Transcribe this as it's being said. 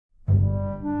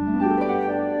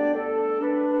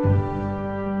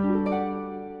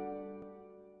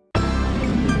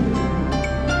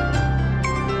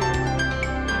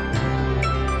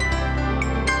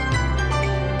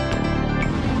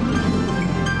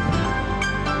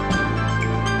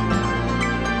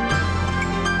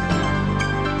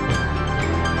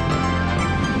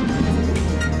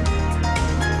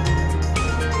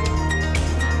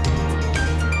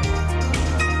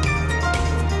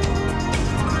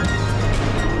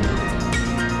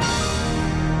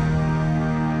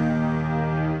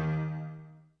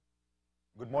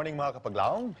morning mga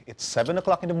kapaglaong. It's 7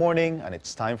 o'clock in the morning and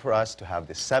it's time for us to have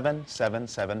the 777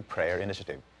 prayer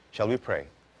initiative. Shall we pray?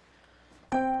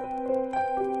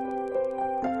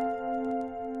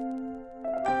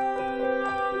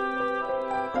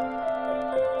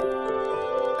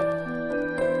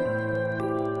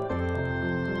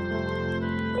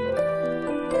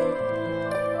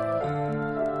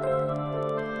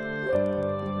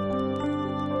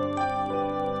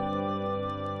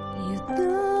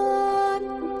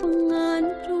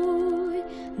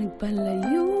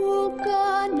 Palayo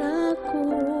ka na ko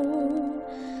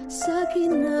sa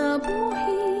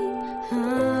kinabuhi,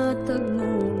 hatag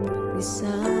mo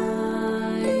isayang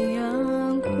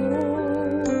ko.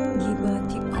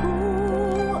 Gibati ko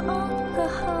ang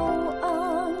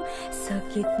kahawang,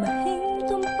 sakit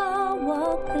mahintong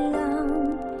pawak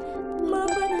lang.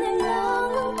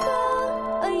 Mabanalang ka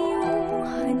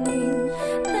ayuhanin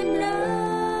tanan,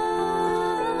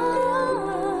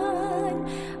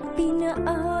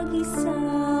 pinaagi sa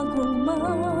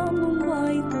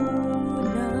gumamumay ko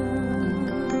na.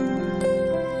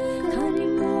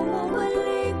 Kanin mo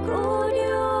mabalik, O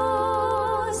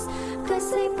Diyos,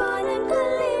 kasay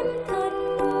panangkalimtan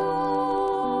mo.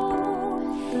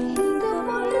 Hindi mo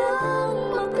lang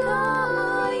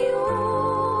magkaayon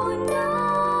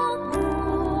ako.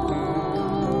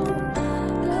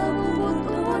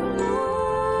 Kabubuton mo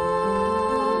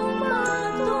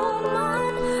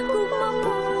matuman,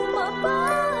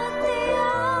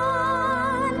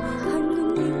 gumamumapatiyan.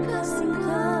 Hanggang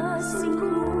kasing-kasing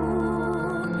ko,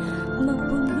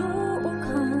 mapuno o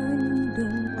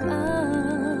handong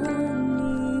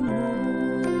kanimo.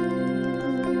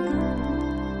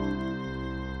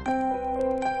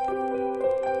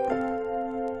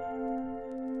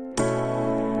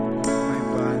 May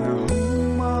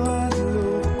panahong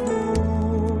maluloko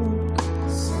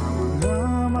sa mga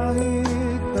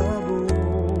mahitabo.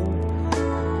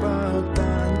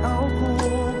 Pagtanaw ko,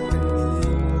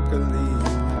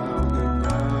 kalinaw ng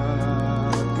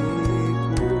dati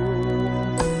ko.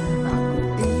 Ako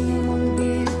imong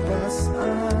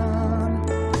dipasan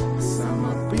sa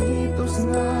mapitos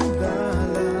na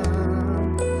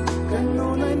dalan.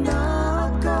 Kanunay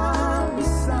nakabisan,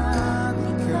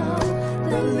 ikaw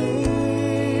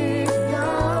daligan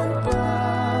pa.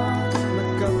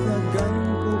 Nagkapnagan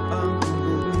ko ang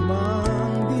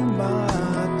gumang di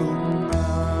matungan.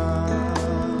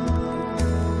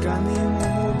 Kanin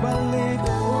mo balik,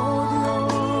 O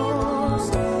Diyos,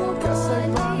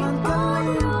 kasay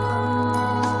panangkalimtan.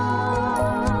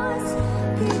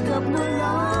 Higap mo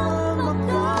lang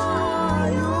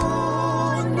magkayon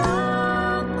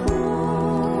ako.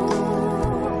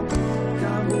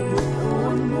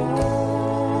 Kabubuton mo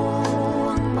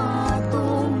ang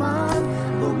matuman,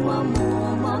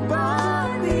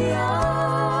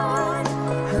 gumamumapatiyan.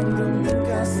 Hanggang di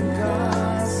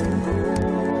kasing-kasing ko,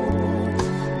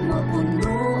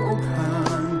 mapuno o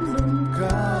handong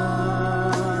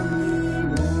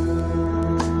kanimo.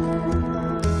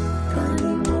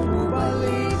 Kanin mo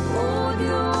balik, O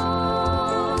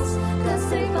Diyos,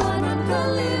 kasay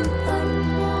panangkalimtan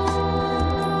mo.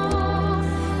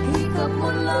 Hikap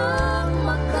mo lang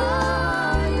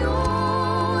makayon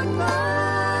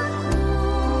ako.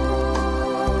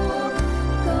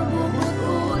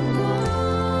 Kabubuton mo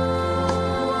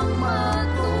ang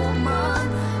matuman,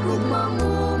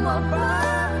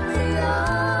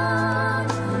 gumamumapatiyan.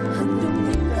 Hanggang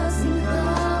di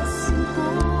kasing-kasing ko,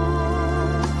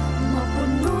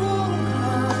 mapuno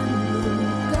handong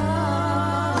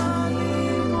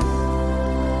kanimo.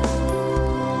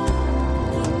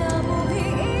 Kinabuhi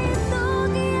ito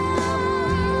diyan,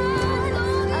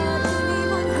 aron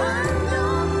imong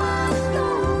handog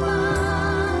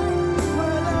magtuman.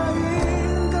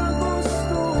 Malaking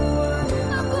kagustuhan,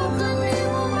 Ako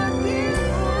kanimo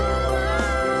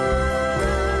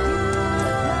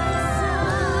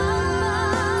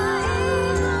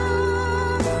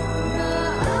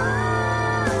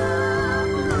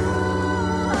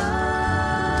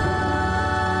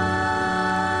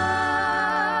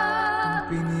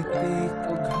pinitik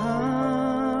ug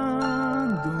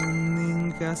handong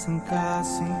ning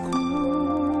kasing-kasing ko.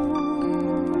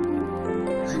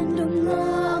 handog na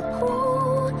ako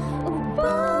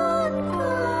uban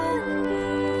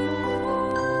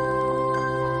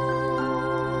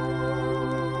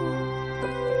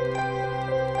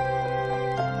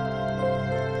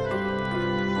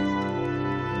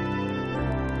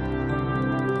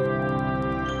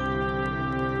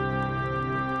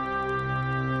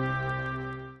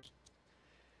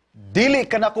Dili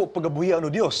ka na ako pagabuhian o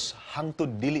Diyos,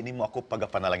 hangtod dili nimo ako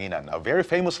pagapanalanginan. A very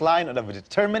famous line of a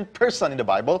determined person in the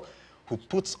Bible who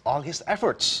puts all his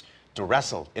efforts to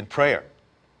wrestle in prayer.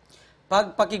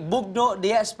 Pagpakigbugno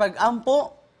diya sa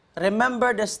pagampo,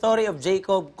 remember the story of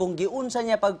Jacob kung giunsa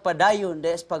niya pagpadayon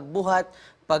diya sa pagbuhat,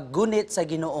 paggunit sa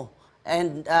Ginoo.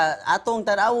 And atong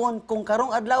tanawon kung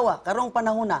karong adlaw, karong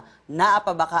panahona, naa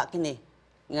pa baka kini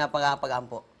nga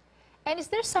pagampo. And is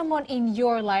there someone in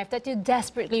your life that you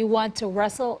desperately want to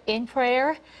wrestle in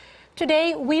prayer?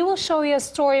 Today, we will show you a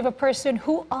story of a person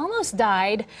who almost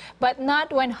died, but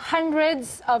not when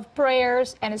hundreds of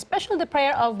prayers, and especially the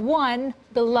prayer of one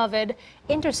beloved,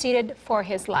 interceded for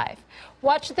his life.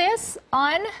 Watch this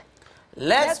on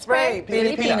Let's Pray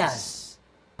Pilipinas!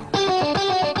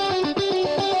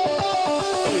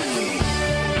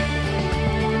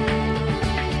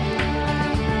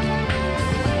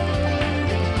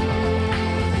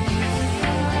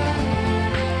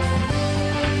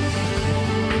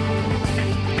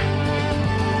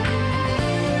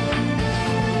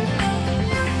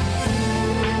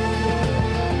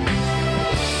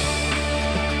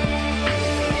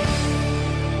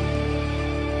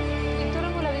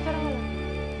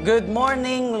 Good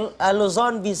morning,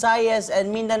 Luzon, Visayas,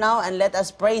 and Mindanao, and let us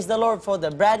praise the Lord for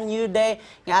the brand new day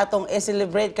nga atong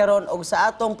i-celebrate karon og sa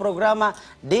atong programa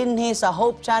dinhi sa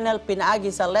Hope Channel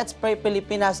pinaagi sa Let's Pray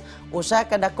Pilipinas. Usa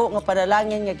ka dako nga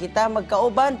panalangin nga kita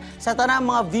magkauban sa tanang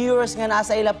mga viewers nga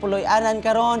nasa ila puloy-anan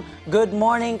karon. Good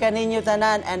morning kaninyo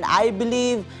tanan, and I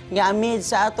believe nga amid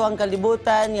sa ato ang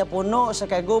kalibutan nga puno sa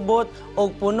kagubot o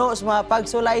puno sa mga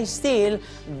pagsulay still,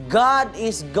 God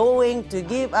is going to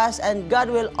give us, and God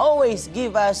will always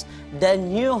give us the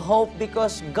new hope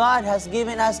because God has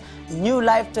given us new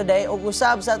life today. Ug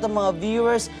usab sa atong mga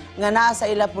viewers nga nasa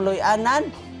ila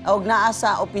puloy-anan o naa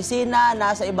sa opisina,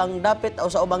 nasa ibang dapit o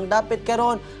sa ubang dapit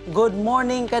karon, good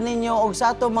morning kaninyo. Og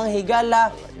sa atong mga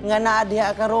higala nga naa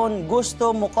diha karon,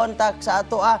 gusto mo contact sa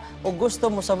ato o gusto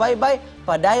mo subaybay,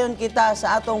 padayon kita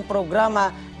sa atong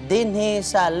programa dinhi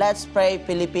sa Let's Pray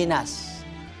Pilipinas.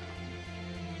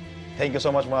 Thank you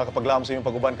so much mga kapaglaom sa inyong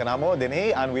paguban kanamo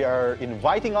dinhi, and we are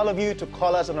inviting all of you to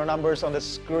call us on our numbers on the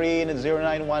screen at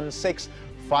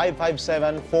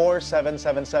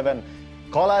 0916-557-4777.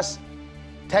 Call us,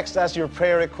 text us your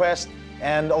prayer request,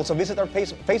 and also visit our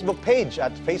Facebook page at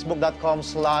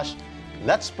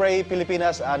facebook.com/Let's Pray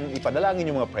Pilipinas, and ipadala ang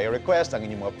inyong mga prayer requests, ang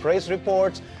inyong mga praise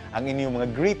reports, ang inyong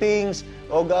mga greetings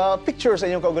o pictures sa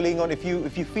inyong kaugalingon. If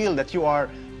you feel that you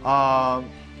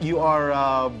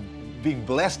are being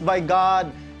blessed by God,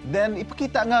 then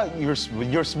ipakita nga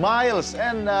your smiles,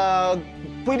 and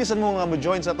pwede sa mo nga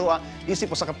mo-join sa ito. Isip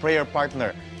po sa ka-prayer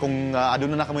partner. Kung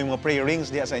aduna na kamo yung mga prayer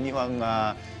rings diya sa inyong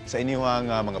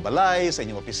mga balay, sa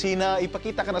inyong opisina,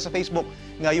 ipakita ka na sa Facebook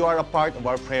nga you are a part of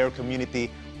our prayer community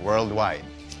worldwide.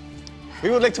 We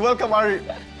would like to welcome our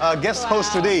guest host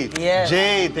today, Yes.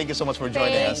 Jay. Thank you so much for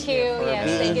joining us. Thank you. Yes,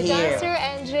 thank you, here. John, sir,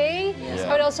 and Jay. Yes.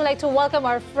 I would also like to welcome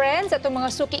our friends, atong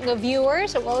mga suki nga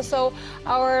viewers, and also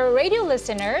our radio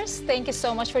listeners. Thank you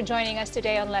so much for joining us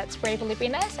today on Let's Pray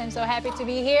Pilipinas. I'm so happy to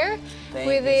be here Thank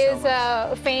with you this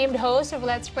so famed host of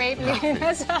Let's Pray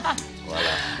Pilipinas.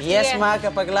 Yes, Yeah. mga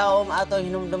kapaglaom, atong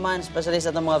hinumduman, especially sa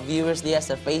atong mga viewers diya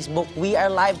sa Facebook. We are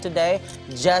live today.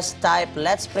 Just type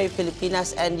Let's Pray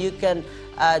Pilipinas and you can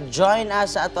join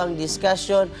us sa atong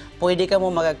discussion. Pwede ka mo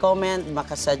mag-comment,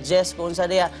 makasuggest kung sa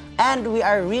diya. And we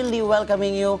are really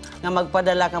welcoming you nga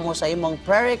magpadala ka mo sa imong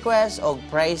prayer request o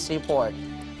praise report.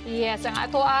 Yes, ang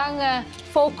ato ang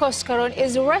focus karon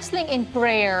is wrestling in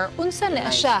prayer. Unsa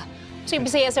na siya? So,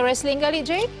 ibig sa wrestling gali,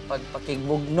 Jay?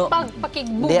 Pagpakigbugno.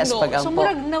 Pagpakigbugno. Dias pagampo. So,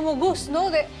 murag namugos, no?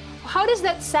 How does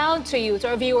that sound to you, to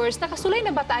our viewers? Nakasulay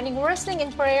na ba taaning wrestling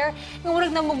in prayer nga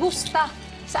murag namugusta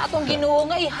sa atong Ginoo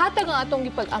nga ihatag ang atong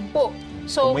gipagampo?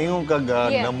 So, Kumayong kag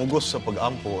yeah. namugos sa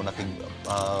pagampo,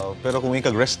 pero kung may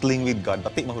kag wrestling with God,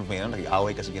 pati mahud mo yan,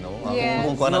 nag-away ka sa Ginoo. Yes.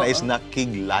 Kung kuha na is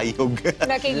nakiglayog.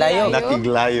 nakiglayo.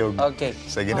 Nakiglayog Okay.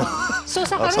 sa Ginoo. So,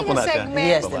 sa Sa karon puna nga ka. segment,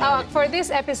 Yes, for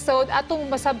this episode, atong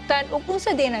masabtan, kung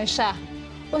sa din na siya.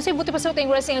 Kung sa buti pa sa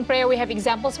ating wrestling in prayer, we have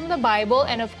examples from the Bible,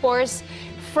 and of course,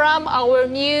 from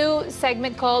our new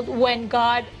segment called When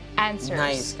God Answers.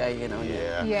 Nice kayo, you know.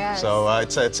 Yeah. Yes. So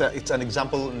it's an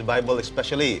example in the Bible,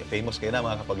 especially famous kayo na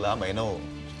mga kapaglama, you know.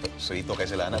 So ito kay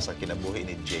sila na sa kinabuhi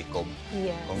ni Jacob.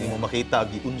 Yes. Kung imo makita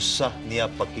giunsa niya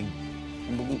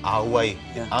away.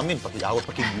 Yeah. Amin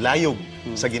pakiglayog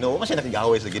sa Ginoo. Mas siya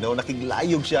nakig-away sa Ginoo,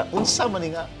 nakiglayog siya. Unsa man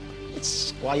nga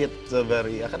it's quiet,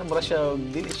 very kana mura siya,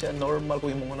 dili siya normal kung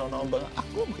imo na ba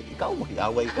ikaw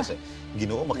makig-away kasi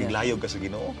Ginoo, makiglayog ka sa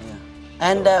Ginoo. Yeah.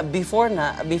 And before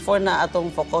na atong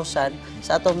fokusan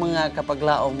sa atong mga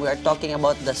kapaglaom, we are talking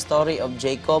about the story of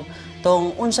Jacob.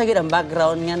 Tong unsa gid ang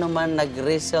background nga naman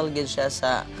nag-wrestle gid siya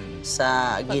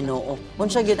sa Ginoo.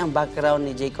 Unsa gid ang background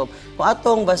ni Jacob? Kung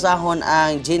atong basahon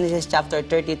ang Genesis chapter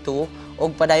 32,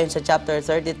 og padayon sa chapter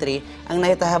 33 ang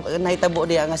nahitabo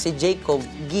diha nga si Jacob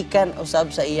gikan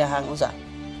usab sa iyahang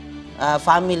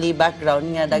family background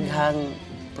nga daghang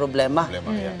problema.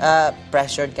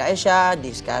 Pressured kayo siya,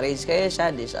 discouraged kayo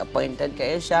siya, disappointed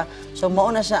kayo siya. So mao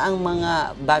na siya ang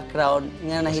mga background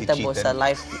nga nahitabo sa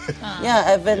life.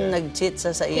 Even nag-cheat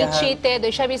sa He iyahang cheated,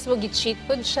 o siya mismo gi-cheat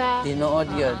po siya. tinuod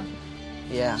yun.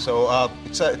 Yeah. So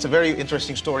it's a very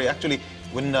interesting story. Actually,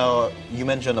 when you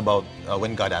mentioned about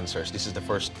when God answers, this is the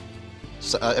first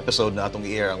episode na atong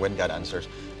i-air ang When God Answers.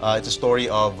 It's a story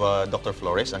of Dr.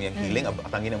 Flores, ang iyang healing.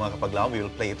 At ang mga kapaglaom, we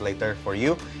will play it later for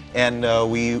you. And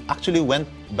we actually went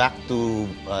back to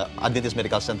Adventist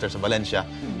Medical Center sa Valencia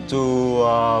to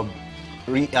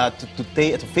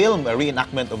film a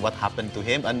reenactment of what happened to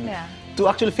him and to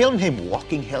actually film him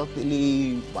walking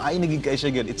healthily. Ay, naging kayo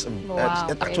siya good. It's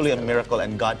actually a miracle,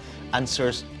 and God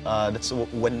answers. That's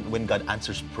when God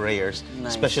answers prayers,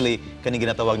 especially kani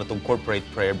ginatawag na itong corporate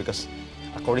prayer, because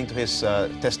according to his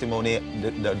testimony,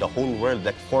 the whole world,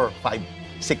 like 4, 5,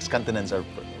 6 continents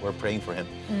were praying for him.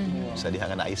 Sa diha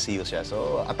nga na ICU siya.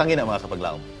 So atangin na mga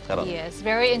kapaglaom karon. Yes,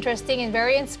 very interesting and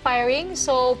very inspiring.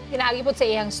 So pinaagi po sa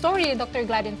iyang story ni Dr.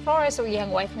 Gladden Flores o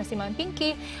iyang wife na si Ma'am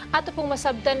Pinky. Ato pong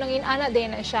masabtan ng inana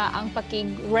din na siya ang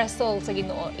pakig-wrestle sa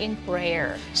Ginoo in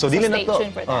prayer. So dili na stay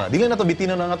tuned for that. dili na to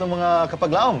bitino ng atong mga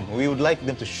kapaglaom. I would like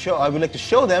to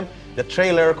show them the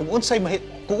trailer kung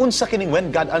unsa kining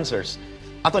When God Answers.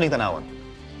 Ato ning tanawon.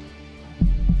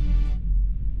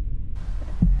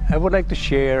 I would like to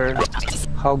share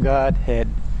how God had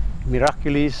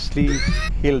miraculously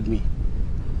healed me.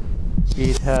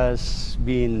 It has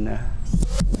been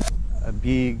a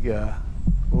big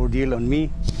ordeal on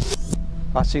me,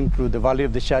 passing through the valley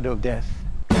of the shadow of death.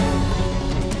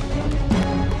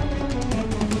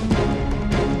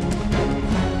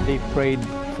 They prayed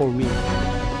for me.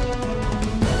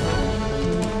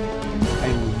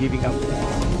 I'm giving up.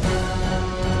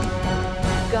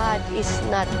 God is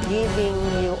not giving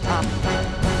you up.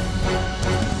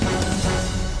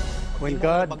 When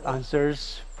God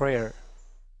answers prayer,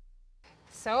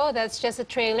 So that's just a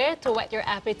trailer to whet your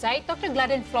appetite. Dr.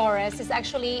 Gladden Flores is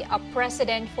actually a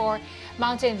president for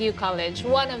Mountain View College,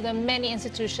 one of the many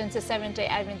institutions the Seventh-day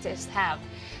Adventists have.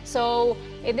 So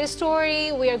in this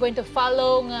story, we are going to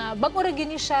follow nga bago ra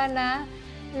gini siya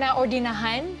na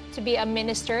ordinahan to be a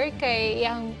minister kay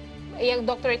iyang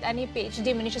doctorate ani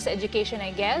PhD man siya sa education,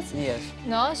 I guess. Yes.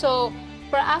 No? So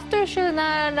after siya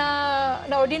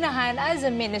na ordinahan as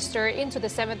a minister into the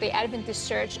Seventh-day Adventist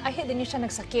Church, ay din siya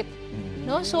nagsakit.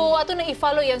 No? So ato na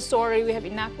i-follow yung story. We have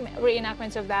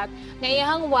reenactments of that. Nga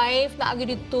iyang wife na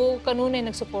agi dito kanunay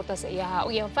nagsuporta sa iya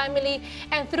o iyang family,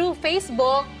 and through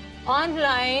Facebook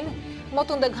online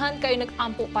motong daghan kayo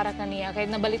nag-ampo para kaniya kay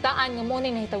nabalitaan nga mo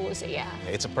ning nahitabo sa iya.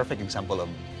 It's a perfect example of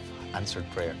answered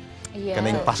prayer. Yes.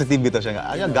 Kaning positive bitaw siya nga.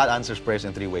 God answers prayers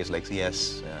in 3 ways, like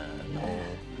yes, no,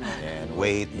 and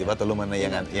wait, di ba? Tuluman na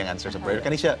yung answer sa prayer.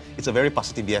 Kani siya, it's a very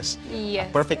positive yes. Yes.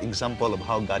 A perfect example of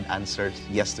how God answers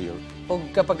yes to your Og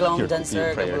kapag lang dyan,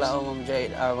 sir, prayers. kapag lang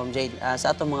Ma'am Jade,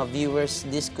 sa atong mga viewers,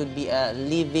 this could be a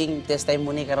living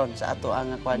testimony karon sa ato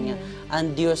ang kwan nga.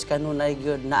 Ang Dios kanunay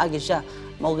gyud naagi siya.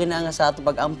 Mao gina nga sa ato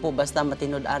pag-ampo basta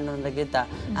matinud-anon na kita.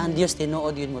 Ang Dios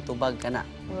tinuod yun mo tubag kana.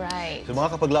 Right. So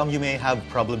mga kapaglaom, you may have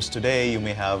problems today, you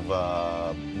may have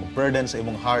burdens sa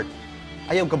imong heart.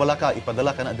 Ayaw kabala ka,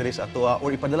 ipadala ka na diri sa atoa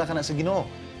or ipadala ka na sa Ginoo.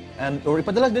 Or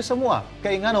ipadala diri sa mua.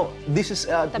 Kay ngano, this is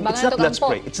it's not let's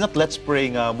pray. It's not let's pray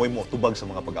nga moy mo tubag sa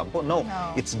mga pagampo. No.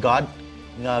 It's God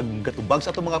nga gatubag sa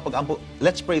ato mga pagampo.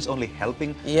 Let's pray is only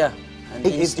helping. Yeah.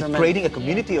 It's creating a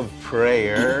community of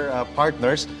prayer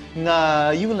partners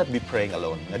nga you will not be praying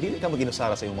alone. Nga dili ka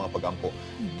maginusara sa imong mga pagampo.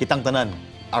 Kitang tanan,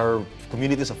 our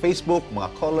community sa Facebook, mga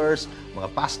callers,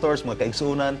 mga pastors, mga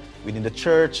kaigsunan within the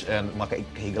church, and mga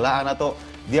kahigalaan nato,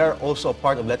 they are also a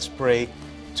part of Let's Pray,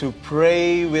 to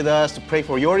pray with us, to pray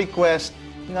for your request,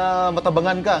 nga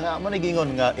matabangan ka, nga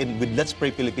manigingon nga with Let's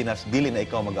Pray Pilipinas, dili na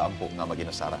ikaw mag-aampo nga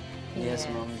maginusara. Yes,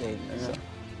 Ma'am Jade.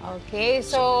 Okay,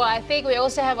 so I think we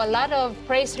also have a lot of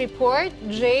praise report.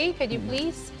 Jay, could you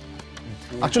please?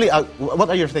 Actually,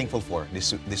 what are you thankful for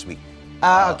this week?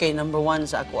 Okay, number 1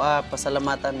 sa ako,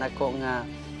 pasalamatan nako nga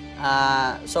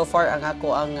so far ang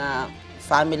ako ang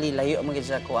family layo magid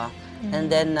sa ako. And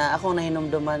then ako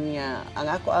nahinumduman nga ang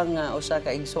ako ang usa ka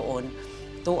igsuon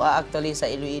tua actually sa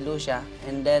Iloilo siya.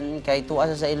 And then kay tua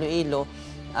sa Iloilo,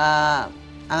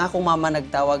 ang akong mama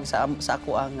nagtawag sa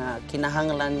ako ang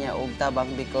kinahanglan niya og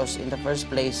tabang because in the first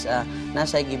place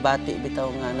nasa gibati bitaw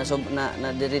nga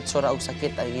na diretso ra og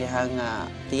sakit ang iyang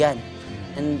tiyan.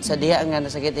 And sa diha nga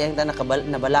nasakit iyang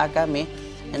nabala kami.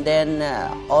 And then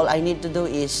all I need to do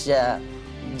is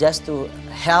just to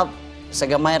help sa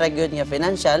gamay ra gyud nga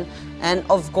financial, and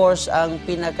of course ang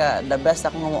pinaka the best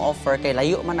ako nga mo-offer kay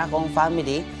layo man akong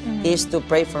family is to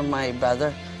pray for my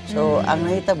brother. So ang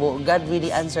nahitabo, God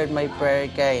really answered my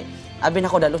prayer kay abi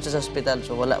na ko dalo sa hospital,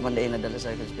 so wala man dahil nadala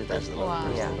sa hospital. Wow.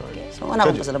 Yeah. So wala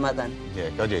akong pasalamatan. Yeah,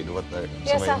 ikaw, Jade, what are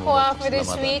Yes, sa may ako mga for this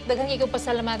pasalamatan? week, daghang ikaw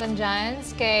pasalamatan dyan.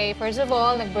 Kay, first of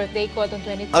all, nag-birthday ko itong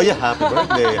 22. Oh yeah, happy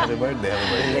birthday, happy birthday, happy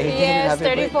birthday. Yes,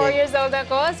 Happy 34 birthday. years old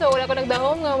ako. So wala ko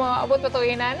nagdahom nga maabot pa to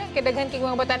inan. Kay daghan kay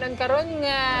mga batanon karon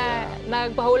nga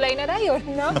nagpahulay na dayon,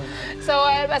 no? So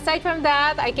aside from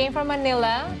that, I came from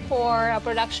Manila for a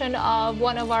production of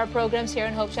one of our programs here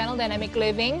on Hope Channel, Dynamic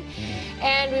Living.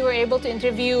 And we were able to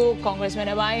interview Congressman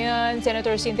Abayan,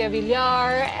 Senator Cynthia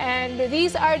Villar, and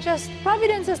these are just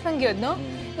providences ng Gyud, no?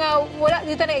 Nga wala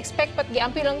dito na expect pat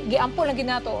giampo lang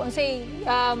ginato unsay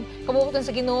kabubuton sa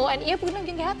Ginoo and iya pud lang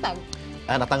gihatag.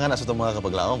 Natangan na sa itong mga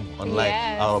kapaglaom online.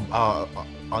 Yes.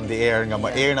 On the air, nga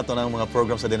ma-air na to ng mga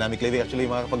programs sa Dynamic Living. Actually,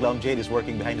 mga kapaglaom, Jade is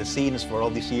working behind the scenes for all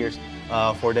these years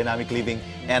for Dynamic Living.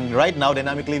 And right now,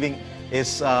 Dynamic Living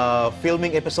is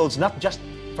filming episodes not just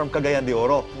from Cagayan de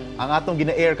Oro. Ang atong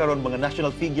gina-air karon mga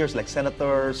national figures like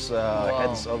senators,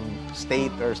 heads of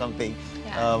state or something,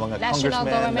 Yeah. mga National congressmen,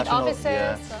 government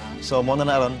officers, So mo na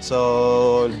ron.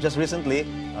 So just recently,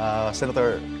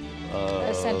 Senator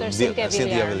Senator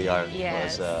Cynthia Villar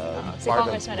Yes. was Si part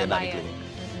of Congressman Dynamic Abayan. Living.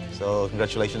 So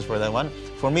congratulations for that one.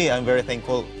 For me, I'm very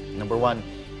thankful. Number one,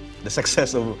 the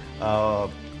success of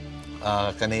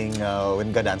kaning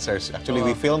When God Answers. Actually,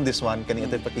 we filmed this one. Kaning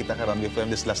ito pakita karon. We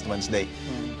filmed this last Wednesday.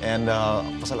 And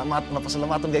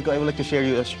pasalamaton kay ko. I would like to share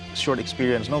you a short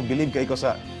experience. No, believe kay ko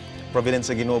sa providence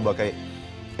sa Ginoo ba kay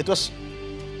it was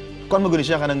kuan maguni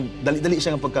siya kanang dali-dali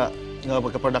siya nga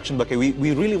pagka-production ba kay we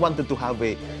really wanted to have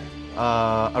a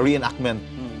reenactment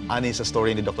ani sa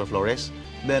story ni Dr. Flores.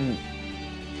 Then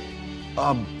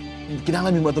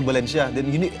kinahanglan mo ito Valencia. Then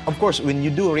of course, when you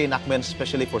do reenactments,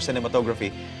 especially for cinematography,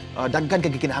 daghan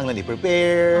kay kinahanglan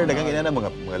i-prepare, daghan inana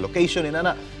mga location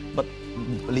inana. But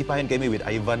lipahin kami with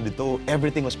Ivan dito,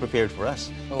 everything was prepared for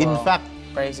us. In Wow. fact,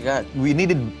 Praise God. we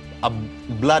needed a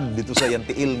blood dito sa yan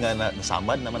tiil nga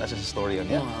nasamad naman asa sa story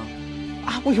niya.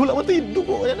 Apoy, wala mo ito yung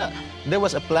dugo. Yan na. There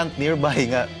was a plant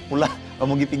nearby nga pula.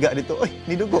 Among gipiga dito, oy,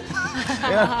 ni dugo.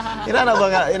 Ina na ba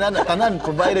nga, tanan,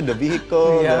 provided the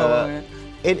vehicle,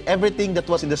 everything that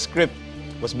was in the script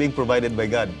was being provided by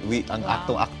God. Ang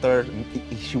actor,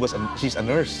 she's a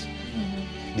nurse.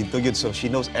 Dito yun, so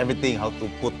she knows everything, how to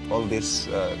put all these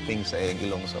things sa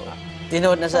ilong. So,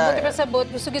 Tinood na sa... Buti pa sabot,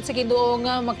 gusto gid sa Ginoo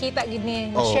nga makita gid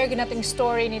ni, share gid nating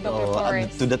story ni Dr.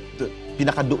 Flores.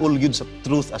 Pinakaduol yun sa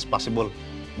truth as possible.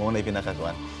 Mo na yung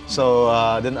pinakakuan. So,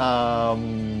 then,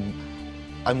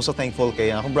 I'm so thankful kay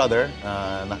akong brother,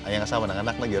 ayang asawa ng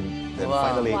anak na yun. Then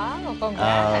finally, Wow,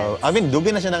 congrats. I mean,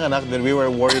 dugi na siya ng anak, then we were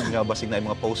worried nga basig na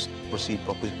yung mga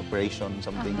post-operation,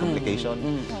 something, complication.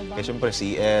 Kaya syempre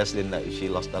CS, then she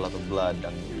lost a lot of blood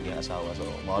ang iyang asawa. So,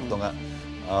 mga ito nga.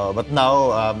 But now,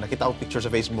 nakita ko picture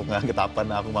sa Facebook nga, gatapan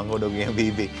na akong mangod og iyang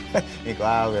baby. Iko,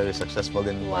 very successful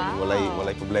din. Wow.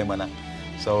 Walay problema na.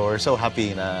 So, we're so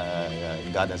happy na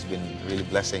God has been really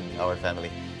blessing our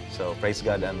family. So, praise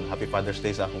God and happy Father's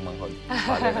Day sa akong manghod.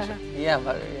 Father na siya. Yeah.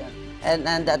 And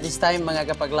at this time,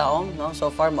 mga kapaglaom, no? So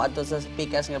far, mo ato sa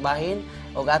Pikas nga bahin,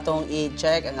 o atong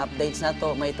i-check ang updates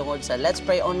nato may tungod sa Let's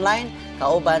Pray Online,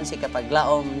 kauban si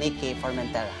kapaglaom Nikki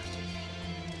Formentera.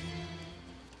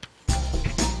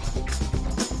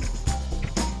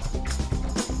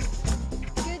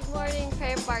 Good morning,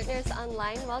 prayer partners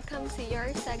online. Welcome to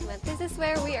your segment. This is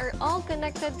where we are all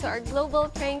connected to our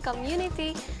global praying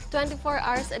community 24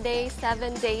 hours a day,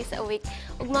 7 days a week.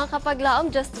 Ug mga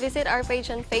kapaglaom, just visit our page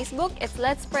on Facebook. It's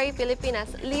Let's Pray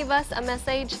Pilipinas. Leave us a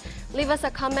message, leave us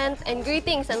a comment and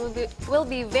greetings, and we'll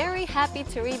be very happy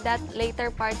to read that later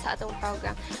part sa atong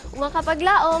program. Ug mga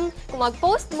kapaglaom, kung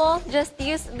mag-post mo, just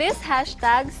use these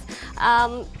hashtags,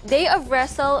 Day of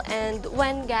Wrestle and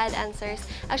When God Answers.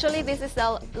 Actually, this is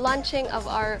the launching of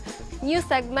our new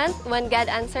segment, When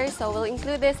God Answers. So we'll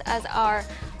include this as our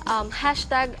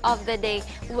hashtag of the day.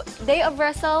 Day of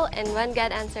Wrestle and When God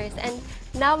Answers. And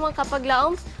now mga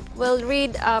kapaglaom, we'll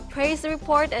read a praise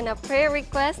report and a prayer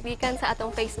request gikan sa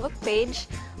atong Facebook page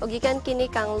o gikan kini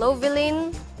kang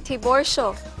Lovelyn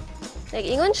Tiborcio.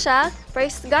 Nag-ingon siya,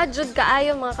 praise God jud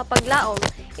kaayo mga kapaglaom.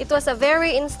 It was a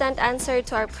very instant answer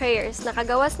to our prayers.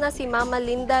 Nakagawas na si Mama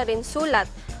Linda rin sulat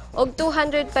og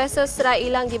 200 pesos ra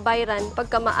ilang gibayran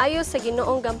pagka maayo sa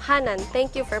Ginoong gamhanan.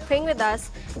 Thank you for praying with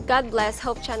us. God bless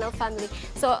Hope Channel family.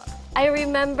 So I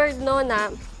remembered no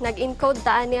na nag-encode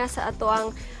taan niya sa ato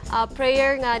ang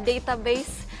prayer nga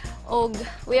database og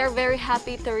we are very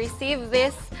happy to receive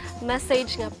this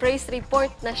message nga praise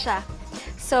report na siya.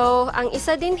 So, ang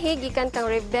isa din gikan kang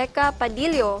Rebecca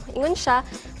Padillo, ingon siya,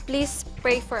 please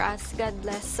pray for us. God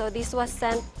bless. So, this was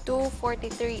sent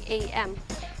 2:43 a.m.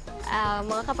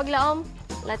 Mga kapaglaom,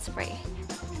 let's pray.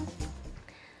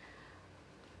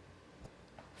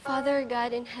 Father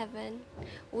God in heaven,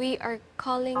 we are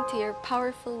calling to your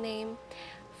powerful name.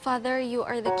 Father, you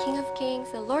are the King of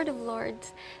Kings, the Lord of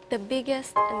Lords, the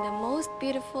biggest and the most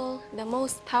beautiful, the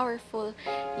most powerful,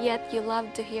 yet you love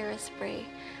to hear us pray.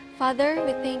 Father,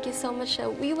 we thank you so much that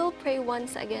we will pray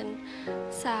once again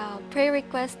sa prayer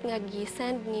request nga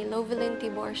gi-send ni Lovelyn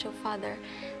Tiborcio, Father,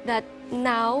 that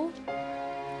now,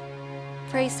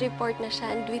 praise report na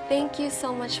siya. And we thank you so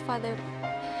much, Father,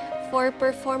 for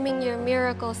performing your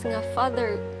miracles nga,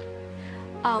 Father.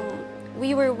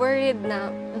 We were worried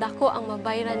na dako ang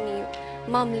mabayran ni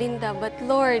Ma'am Linda, but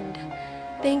Lord,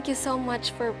 thank you so much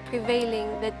for prevailing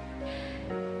that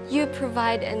you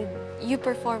provide and you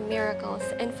perform miracles.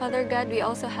 And Father God, we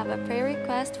also have a prayer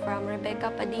request from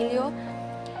Rebecca Padillo.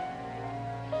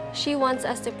 She wants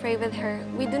us to pray with her.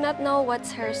 We do not know what's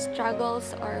her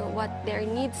struggles or what their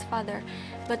needs, Father,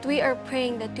 but we are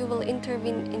praying that you will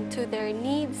intervene into their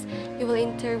needs, you will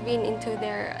intervene into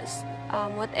their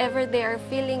whatever they are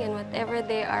feeling and whatever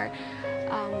they are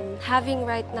having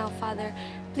right now, Father.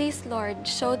 Please, Lord,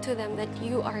 show to them that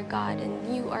you are God and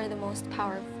you are the most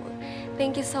powerful.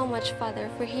 Thank you so much,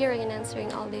 Father, for hearing and answering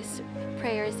all these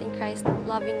prayers. In Christ's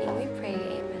loving name we pray.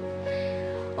 Amen.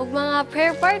 Og mga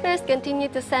prayer partners, continue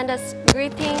to send us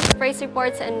greetings, praise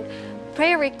reports, and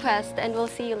prayer requests, and we'll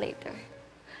see you later.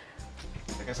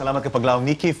 Salamat kay Paglaom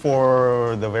Nikki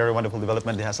for the very wonderful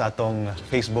development diha sa atong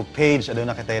Facebook page.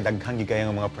 Aduna kitay daghang gigayang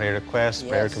mga prayer requests,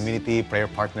 prayer community, prayer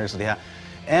partners diha.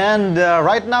 And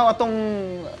right now atong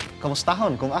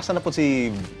kamustahon kung asa na po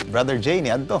si Brother Jay ni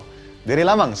adto. Diri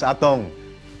lamang sa atong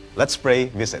Let's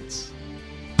Pray Visits.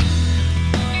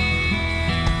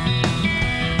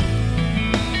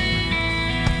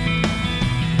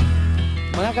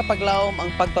 Mga kapaglaom, ang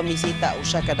pagpamisita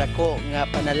usa kadako nga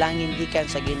panalangin gikan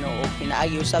sa Ginoo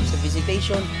pinaagi usab sa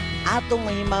visitation atong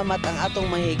mahimamat ang atong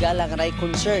mahigala nga nay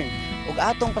concern ug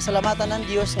atong pasalamatan ng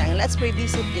Dios nga ang Let's Pray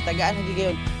Visit gitagaan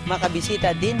gigayon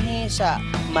makabisita dinhi sa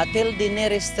Matilde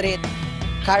Neri Street,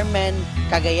 Carmen,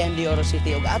 Cagayan de Oro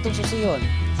City ug atong susihon.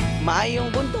 Maayong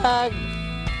buntag.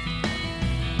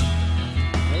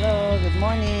 Hello, good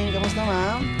morning. Kamusta,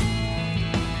 ma'am?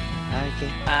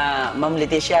 Okay. Ma'am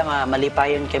Leticia,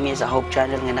 malipayon kami sa Hope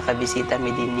Channel nga nakabisita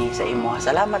mi dinhi sa imo.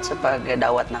 Salamat sa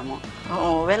pagdawat namo.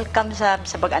 Oo, welcome sa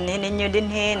pag-anhin ninyo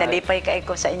dinhi. Nalipay kay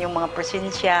ko sa inyong mga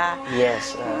presensya.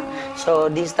 Yes. So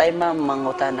this time, ma'am,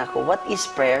 mangutan ako, what is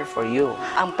prayer for you?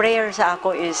 Ang prayer sa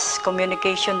ako is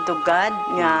communication to God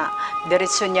nga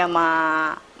diretso niya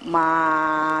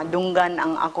madunggan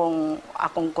ang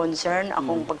akong concern,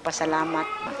 akong pagpasalamat.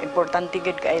 Importante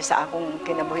gid kay sa akong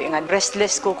kinabuhi nga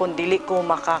restless ko kung dili ko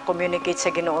maka-communicate sa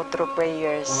Ginoo through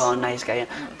prayers. Wow, nice kayo.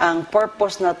 Ang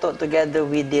purpose na to together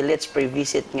with the Let's Pray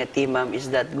Visit nga team, ma'am, is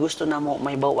that gusto na mo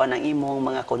may bawaan ang imong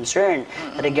mga concern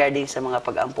regarding sa mga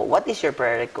pag-ampo. What is your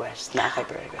prayer request? Naakay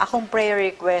prayer request? Akong prayer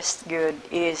request good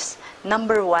is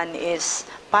number 1 is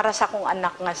para sa akong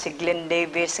anak nga si Glenn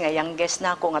Davis nga youngest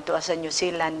na ako nga tuwa sa New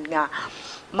Zealand nga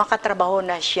makatrabaho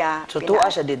na siya. So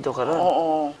tuwa siya dito karon.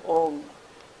 Oo. O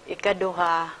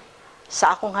ikaduha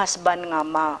sa akong husband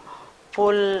nga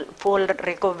full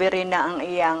recovery na ang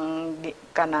iyang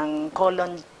kanang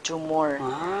colon tumor.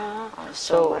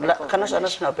 So kanos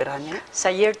na operahan niya?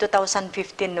 Sa year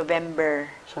 2015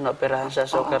 November. So naoperahan siya.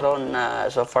 So karon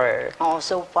so far.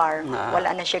 So far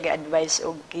wala na siya gi-advise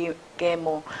og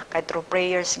chemo kay through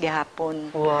prayers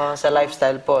gihapon. Wow, sa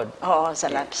lifestyle pod. Oo,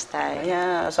 sa lifestyle.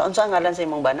 So unsa ang ngalan sa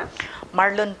imong bana?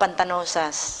 Marlon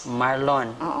Pantanosas.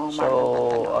 Marlon. Oo, so, Marlon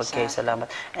Pantanosas. Okay, salamat.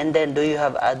 And then, do you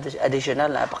have additional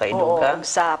na pakaidog ka?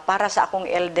 Para sa akong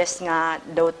eldest nga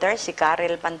daughter, si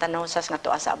Karel Pantanosas nga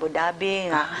tuwa sa Abu Dhabi,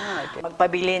 nga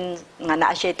magpabilin nga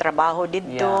naa siya trabaho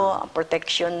dito,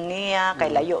 protection niya,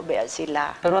 kay layo ba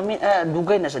sila. Pero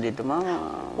dugay na siya dito, ma'am?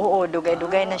 Oo,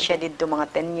 dugay na siya dito, mga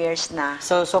 10 years na.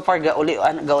 So far,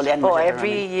 gaulian mo siya? Oo,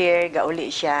 every year, gauli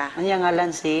siya. Ano yung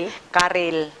ngalan si?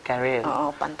 Karel. Karel.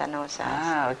 Oo, Pantanosas.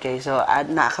 Okay. So,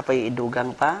 naka pa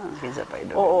idugang pa? Kinsa pa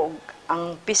idugang? Oo.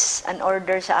 Ang peace and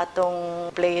order sa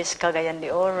atong place Cagayan de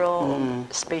Oro,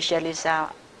 especially sa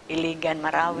Iligan,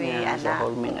 Marawi, sa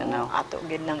Holmin, ato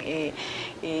gid nang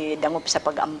idangop sa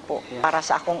pag-ampo. Para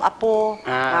sa akong apo,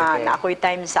 na ako'y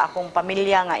time sa akong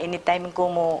pamilya nga anytime ko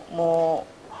mo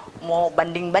mo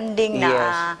banding-banding Yes.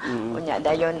 na unya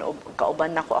dayon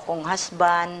kauban nako akong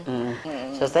husband.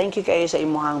 So thank you kayo sa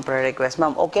imuhang prayer request.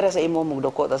 Ma'am, okay ra sa imo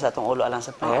mugduko ta sa atong ulo alang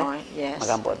sa prayer? Oo, yes.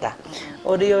 Magampo ta.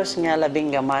 O Dios nga labing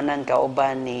gamanan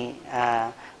kauban ni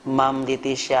Ma'am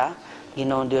Leticia.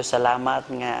 Ginoong Dios, salamat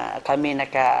nga kami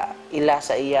nakaila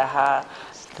sa iyaha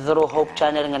through Hope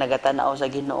Channel nga nagatanaw sa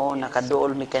Ginoo,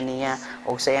 nakaduol mi kaniya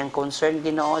og sa iyang concern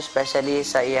Ginoo, especially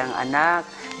sa iyang anak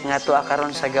nga tuwa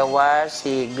karon sa gawas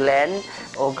si Glenn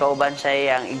o kauban sa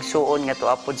iyang igsuon nga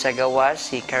tuwa pod sa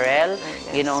gawas si Karel.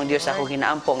 Ginoong Dios, ako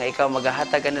ginaampo nga ikaw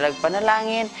magahatag kanilang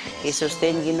panalangin,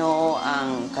 i-sustain Ginoo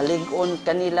ang kalig-on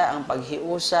kanila, ang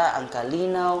paghiusa, ang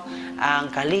kalinaw,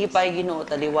 ang kalipay Ginoo,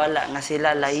 taliwala nga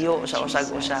sila layo sa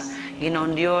usag-usa.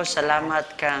 Ginoong Dios,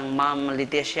 salamat kang Ma'am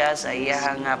Leticia sa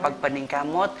iyang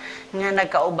pagpaningkamot nga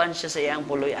nagkauban siya sa iyang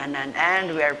puloy-anan.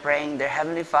 And we are praying, dear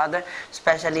Heavenly Father,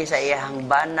 especially sa iyang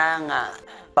bana nga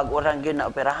pag-urang yun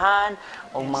na operahan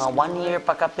o mga 1 year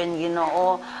pakapin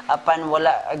Ginoo, apan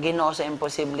wala Ginoo sa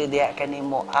imposible diya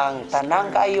kanimo ang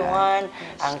tanang kaayuhan,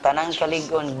 ang tanang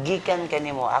kaligon gikan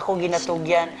kanimo. Ako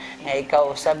ginatugyan nga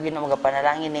ikaw usab Ginoo mga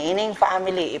panalangin ni ining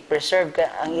family, i-preserve ka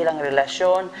ang ilang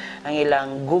relasyon, ang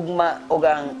ilang gugma ug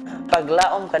ang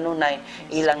paglaom kanunay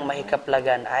ilang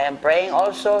mahikaplagan. I am praying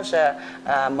also sa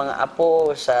mga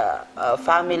apo sa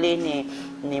family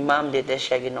ni Ma'am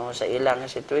Leticia Ginoo sa ilang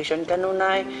situation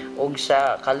kanunay ug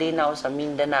sa kalinaw sa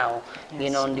Mindanao.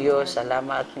 Ginoong Dios,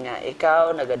 salamat nga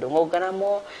ikaw nagadungog ka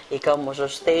namo, ikaw mo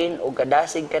sustain ug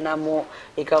kadasig ka namo,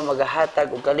 ikaw magahatag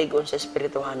og kalig-on sa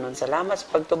espirituhanon. Salamat sa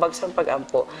pagtubag sa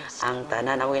pag-ampo ang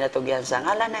tanan away natugyan sa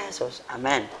ngalan ni Jesus.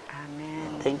 Amen.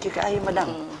 Amen. Thank you kaayo,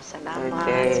 madam. Salamat.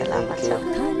 Okay, Salamat thank you. sa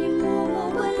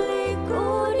Balik ko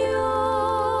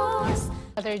Diyos.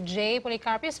 Brother Jay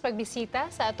Policarpius pagbisita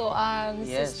sa ato ang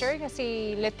Yes. sister nga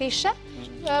si Leticia.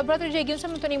 Brother Jay, gyud sa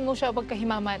man tuning mo siya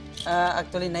pagkahimamat.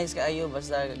 Actually, nice kaayo.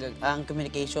 Basta ang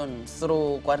communication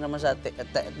through, kuha naman sa,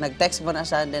 nag-text mo na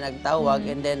siya, and then nagtawag,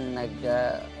 and then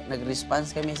nag-response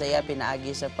kami sa iya,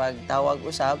 pinaagi sa pagtawag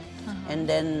usab. And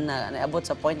then, naabot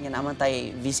sa point nga naman tayo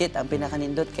visit, ang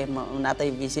pinakanindot, kay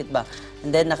natay visit ba. And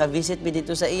then, naka-visit mi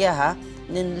dito sa iya, ha.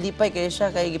 And then, lipay kayo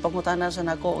siya, kay Pangutana sa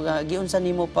nako, giunsa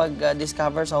nimo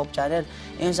pag-discover sa Hope Channel.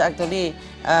 Yun sa actually,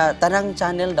 tanang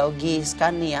channel daw,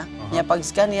 gi-scan niya. Niya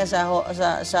pag-scan niya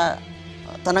sa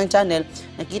tanang channel,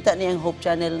 nakita niya ang Hope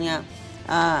Channel nga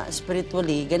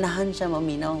spiritually, ganahan siya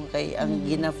maminaw kay ang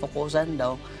gina-focusan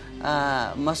daw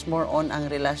mas more on ang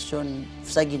relasyon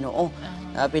sa Ginoo.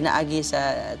 Pinaagi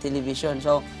sa television.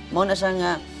 So, mao na siya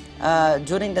nga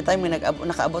during the time nga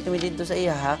nakaabot mi dito sa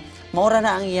iya, ha, maura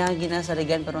na ang iya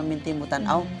ginasaligan pero minti mo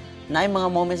tan-aw. Naay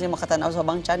mga moments nga makatan-aw sa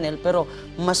bang channel pero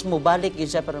mas mubalik yun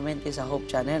siya permanente sa Hope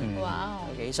Channel.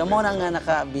 Wow. Okay, so mo na nga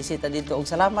nakabisita dito. Og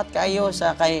salamat kayo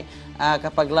sa kay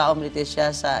kapaglaom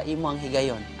Leticia sa imong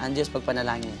higayon. Ang Diyos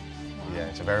pagpanalangin. Yeah,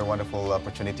 it's a very wonderful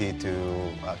opportunity to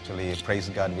actually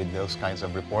praise God with those kinds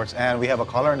of reports. And we have a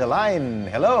caller on the line.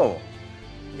 Hello.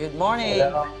 Good morning.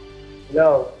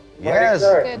 Hello. Yes,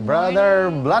 Good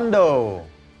Brother Blando.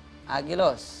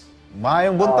 Agilos.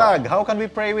 Mayong buntag, how can we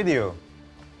pray with you?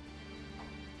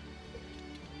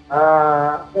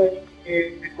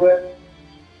 Request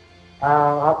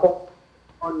ang ako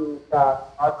on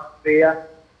sa Austria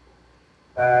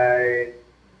kay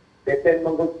deten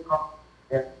manggod ko.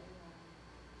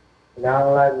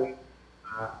 Kinahanglan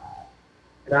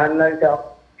siya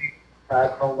sa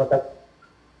atong matag.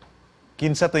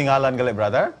 Kinsa to ngalan gali,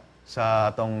 brother? Sa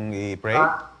atong i-pray?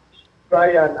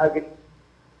 Brian agit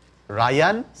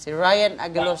Ryan? Si Ryan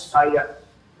Agilos.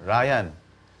 Ryan.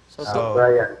 So,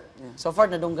 Brian. so far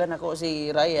nadunggan ako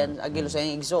si Ryan Agilos sa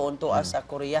igsoon to sa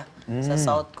Korea. Sa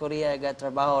South Korea ga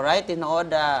trabaho. Right?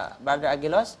 Tinuod Brother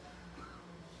Agilos?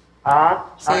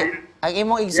 Si ang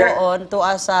imong igsoon to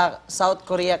sa South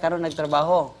Korea karon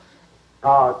nagtrabaho.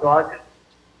 Tuwa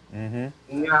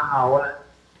nga wala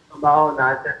trabaho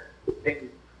na siya.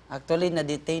 Actually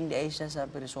na-detain di ay siya sa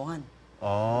prisuhan.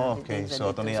 Oh, okay. Dito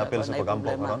So, ito ni sa apel sa may pagampo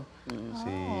problema. karon.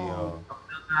 Si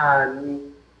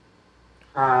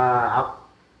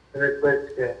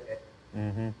Request ka.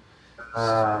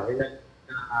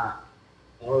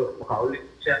 Makaulit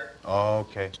siya.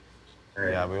 Okay.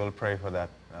 Yeah, we will pray for that.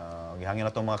 Gihangin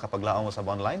na itong mga kapaglaong mo sa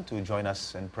online to join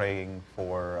us in praying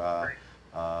for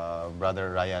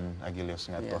Brother Ryan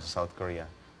Aguilios nga to sa South Korea.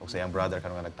 O sa iyang brother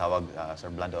kanang nagtawag, Sir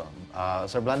Blando.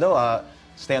 Sir Blando,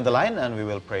 stay on the line and we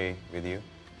will pray with you.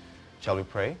 Shall we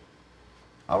pray?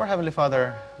 Our Heavenly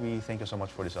Father, we thank you so much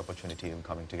for this opportunity of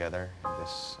coming together in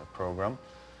this program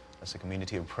as a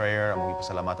community of prayer. Ang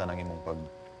pasalamatan ng imong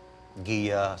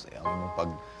paggiya, ang imong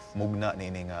pagmugna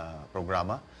ni ining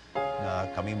programa. nga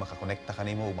kami makakonekta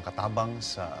kanimo ug makatabang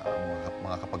sa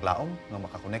mga kapaglaom nga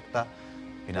makakonekta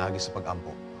pinaagi sa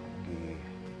pag-ampo.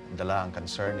 Dala ang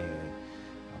concern ni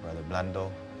Brother Blando,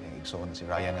 igsoon si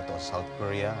Ryan nga to sa South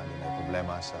Korea, may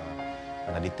problema sa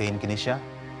na-detain kini siya.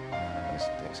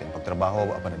 Sa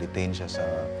pagtrabaho apa na-detain siya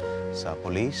sa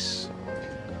police.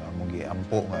 Among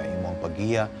giampo nga imong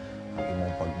paggiya,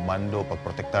 imong pagmando,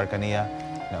 pagprotektar kaniya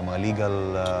nga mga legal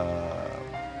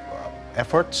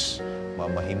efforts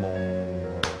mahimong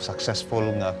successful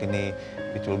nga kini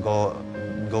it will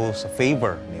go sa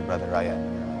favor ni Brother Ryan.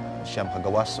 Siya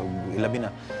makagawas o ilabi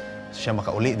na siya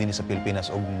makauli din sa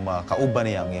Pilipinas o makauban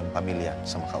niya ang iyang pamilya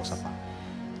sa makausap pa.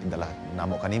 Dala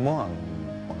namo kanimo ang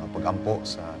mga pag-ampo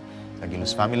sa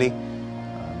Aguilos family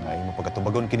nga imo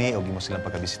pagatubagon kini og imo silang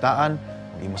pagabisitaan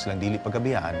ug imo silang dili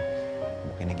pagabiyaan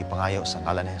mo kini gipangayo sa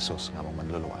ngalan ni Jesus nga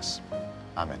manluluwas.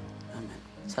 Amen.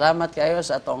 Salamat kayo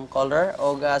sa atong caller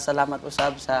o salamat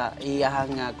usab sa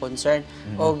iyahang concern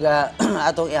o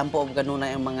atong iampo og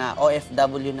kanunay ang mga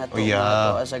OFW na to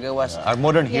sa gawas. Our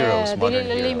modern heroes. Dili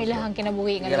lalim ilahang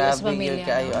kinabuhi nga sa pamilya.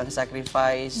 Grabe kayo ang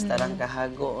sacrifice, tarang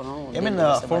kahago. No? I mean,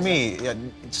 for me,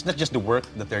 it's not just the work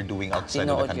that they're doing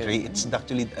outside of the country. It's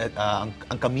actually ang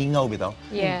kamingaw bitaw.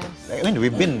 Yes. I mean,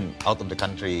 we've been out of the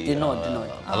country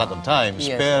a lot of times,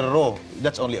 pero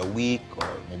that's only a week or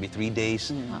maybe 3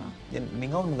 days. Yan,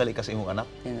 mingaw mong gali ka sa imong anak.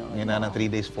 Ngayon na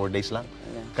 3 days, 4 days lang.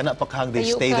 Kana pakhang they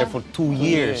stay there for 2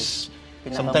 years.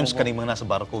 Sometimes kaning mga nasa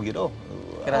barko yun,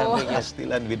 grabe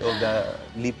stilan with all the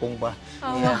lipong pa.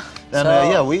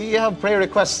 So, we have prayer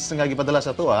requests nga gipadala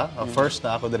sa to. First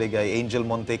na ako diri kay Angel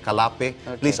Monte Calape.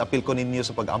 Please appeal ko ninyo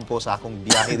sa pag-ampo sa akong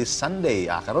biyahe this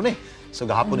Sunday. Karon So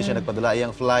gahapon ni siya nagpadala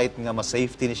iyang flight nga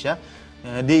ma-safety ni siya.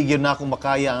 Di gyud na akong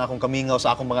makaya ang akong kamingaw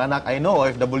sa akong mga anak. I know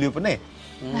OFW pa ni.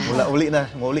 Uli na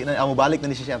amo balik na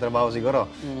ni siya ang trabaho siguro.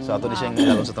 So ato ni siya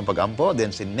ngalon sa tang pag-ampo. Then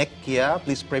si Nekia,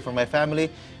 please pray for my family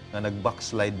na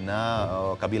nag-backslide na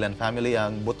Kabilan family.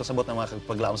 Ang buto sa ng mga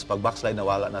paglaom sa pag-backslide na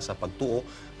wala na sa pagtuo,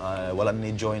 wala na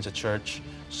ni-join sa church.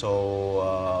 So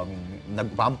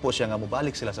nagpampo siya nga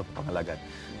mobalik sila sa pangalagad.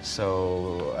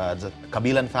 So the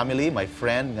Kabilan family, my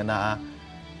friend nga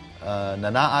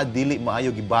naa dili maayo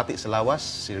gibati sa lawas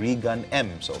si Regan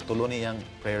M. So tulo niyang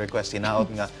prayer request hinaot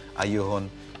nga ayohon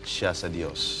siya sa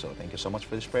Dios. So thank you so much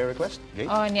for this prayer request. Okay?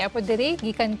 Ni apo diri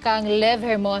gikan kang Lev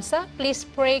Hermosa, please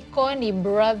pray ko ni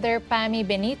Brother Pami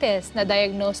Benitez na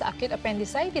diagnosed acute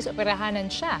appendicitis,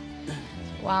 operahanan siya.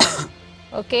 Wow.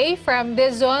 Okay, from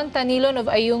Dezon Tanilon of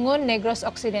Ayungon, Negros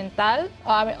Oriental.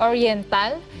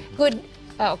 Good.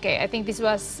 Okay, I think this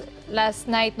was last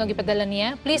night no gipadala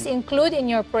niya. Please include in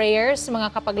your prayers mga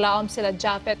kapaglaom sila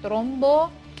Japet Rombo,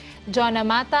 John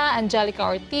Amata, Angelica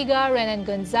Ortiga, Renan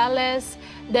Gonzalez,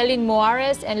 Dalin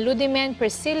Moares, and Ludimen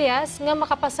Priscilias nga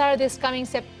makapasar this coming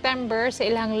September sa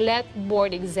ilang LET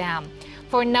board exam.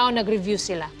 For now, nag-review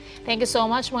sila. Thank you so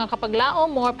much mga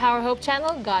kapaglaom. More Power Hope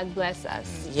Channel. God bless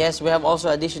us. Yes, we have also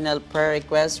additional prayer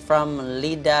requests from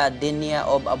Lida Dinia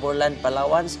of Aborlan,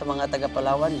 Palawan. Sa mga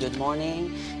taga-Palawan, good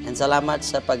morning. And salamat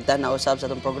sa pagtanaw usab sa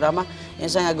itong programa.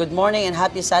 Yung sa nga, good morning and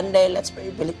happy Sunday. Let's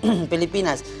pray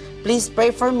Pilipinas. Please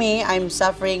pray for me. I'm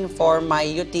suffering for my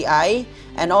UTI.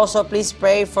 And also please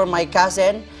pray for my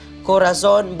cousin,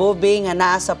 Corazon Bubing, nga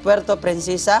naa sa Puerto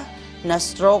Princesa, na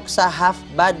stroke sa half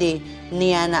body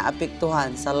niya na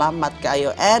apektuhan. Salamat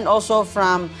kayo. And also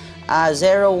from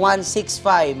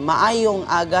 0165, maayong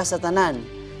aga sa tanan.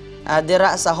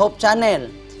 Dira sa Hope Channel.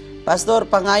 Pastor,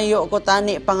 pangayo ko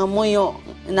tani pangamuyo,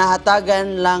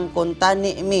 nahatagan lang kung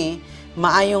tani mi,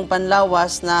 maayong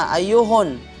panlawas na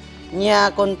ayuhon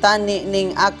niya kung tani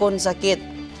ning akon sakit.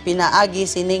 Pinaagi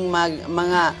sining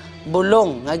mga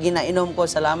bulong nga ginainom ko.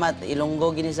 Salamat.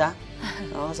 Ilonggo ginisa.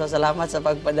 So salamat sa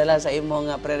pagpadala sa imong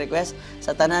prayer request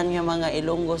sa tanan nga mga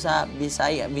Ilonggo sa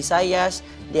Visayas,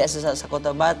 diya sa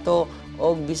Cotabato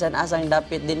o bisan asang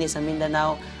dapit dinhi sa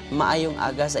Mindanao. Maayong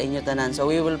aga sa inyo tanan. So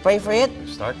we will pray for it.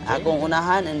 Akong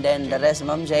unahan and then the rest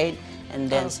Ma'am Jade and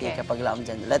then si kapaglaom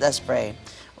dyan. Let us pray.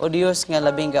 O Dios nga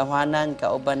labing gawanan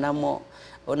kauban namo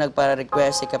o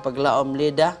nagpara-request si kapaglaom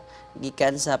Lida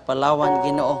gikan sa Palawan,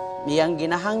 Ginoo. Iyang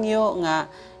ginahangyo nga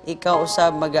ikaw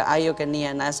usab mag-aayo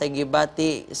kaniya nasa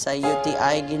gibati sa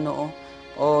UTI, Ginoo,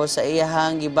 o sa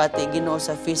iyahang gibati, Ginoo,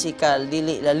 sa physical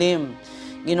dili lalim.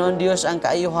 Ginoon Dios ang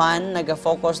kaayuhan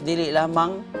naga-focus dili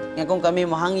lamang nga kung kami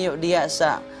mahangyo diya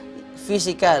sa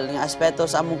physical nga aspeto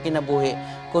sa among kinabuhi,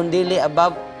 kundi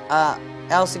above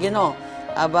else, Ginoo,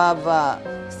 above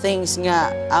things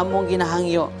nga among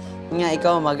ginahangyo nga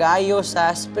ikaw mag-aayo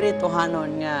sa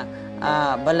spirituhanon nga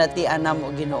balatian namo,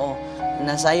 Ginoo.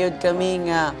 Nasayod kami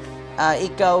nga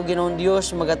ikaw Ginoong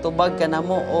Dios magatubag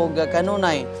kanamo og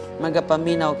kanunay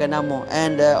magapaminaw kanamo.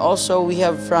 And also we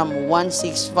have from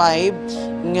 165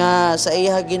 nga sa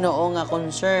iya Ginoo nga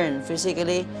concern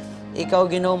physically, ikaw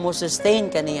Ginoo mo sustain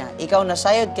kaniya, ikaw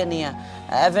nasayod kaniya,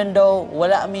 even though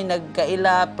wala mi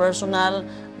nagkaila personal,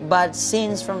 but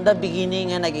since from the beginning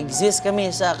nga nag-exist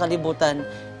kami sa kalibutan,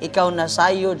 ikaw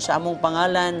nasayod sa among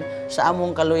pangalan, sa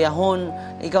among kaluyahon,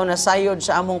 ikaw nasayod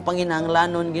sa among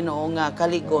panginahanglanon Ginoo nga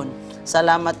kaligon.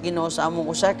 Salamat Ginoo sa among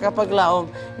usa ka paglaom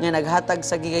nga naghatag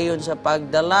sa gigayon sa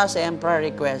pagdala sa iyang prayer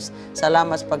request.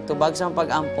 Salamat sa pagtubag sa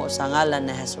pag-ampo sa ngalan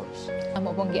ni Jesus. Amo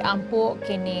pong giampo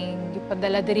kining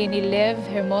gipadala diri ni Liv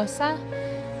Hermosa,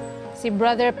 si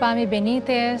Brother Pami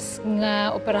Benitez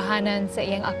nga operahanan sa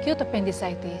iyang acute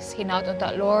appendicitis. Hinaut unta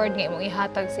Lord nga imong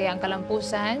ihatag sa iyang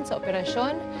kalampusan sa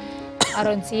operasyon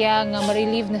aron siya nga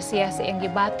ma-relieve na siya sa iyang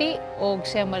gibati o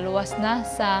siya maluwas na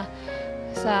sa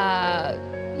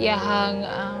iyahang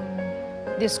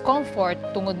discomfort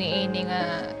tungod niini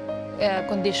nga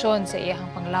kondisyon sa iyahang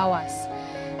panglawas.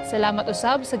 Salamat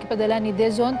usab sa gipadala ni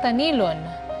Dezon Tanilon.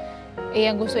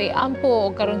 Iyang gusto iampo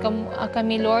og karon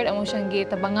kami Lord among siyang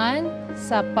gitabangan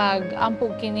sa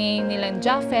pag-ampo kini nilang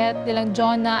Jafet, nilang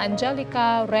Jonah,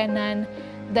 Angelica, Renan,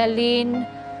 Dalin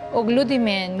og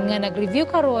Ludimen nga nag-review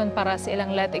karon para sa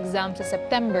ilang LET exam sa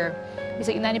September.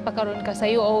 Bisag inani pa karon ka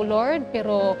sayo O Lord,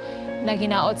 pero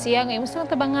naghinaot siya nga imong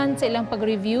tabangan sa ilang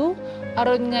pag-review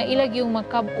aron nga ilag yung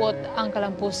makabot ang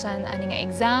kalampusan ani nga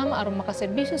exam aron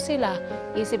makaserbisyo sila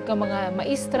isip ka mga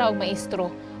maestra o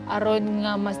maestro aron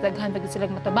nga mas daghan pag sila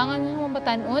matabangan nga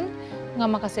mabatan-on nga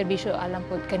makaserbisyo alam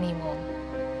pod kanimo.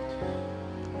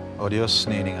 O Dios,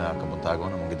 niini nga Kabuntagon,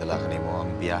 among gidala kanimo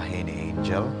ang biyahe ni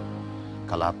Angel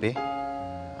Kalape.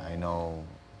 I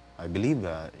believe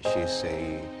she's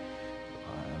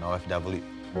an OFW.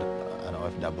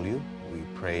 We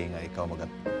pray nga ikaw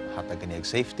maghatag kaniyag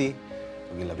safety,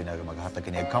 labi na maghatag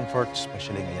kaniyag comfort,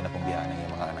 especially nga yan akong biyahe ng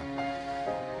iyang mga anak.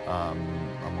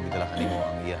 Among gidala kanimo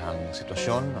ang iyang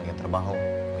sitwasyon, ang iyang trabaho,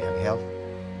 ang iyang health,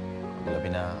 labi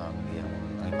na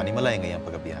ang panimalay ng iyang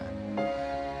pagabiyahan.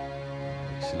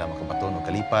 Sila makabaton o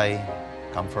kalipay,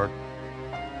 comfort,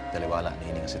 daliwala na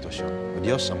ining sitwasyon. O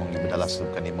Diyos, among ibadala sa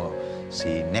kanimo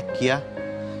si Nekia.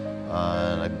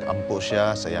 Nag-ampo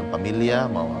siya sa iyang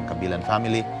pamilya, ang Kabilan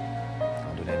family.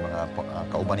 Doon ay mga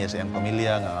kauban niya sa iyang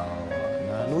pamilya nga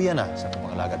luya na sa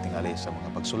mga lagat tingali sa mga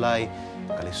pagsulay,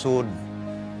 kalisod.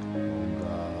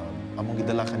 Among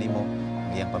gidala kanimo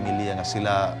ang iyang pamilya nga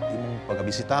sila imong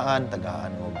pagabisitaan,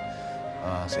 tagaan og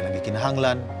silang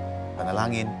gikinahanglan,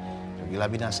 panalangin.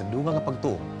 Labi na sa dugang nga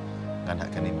pagtuo nga na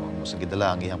kanimo. Sa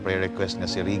gidala ang iyang prayer request nga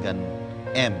si Regan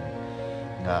M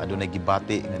nga adunay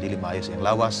gibati nga dili maayo sa iyang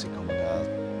lawas, ikaw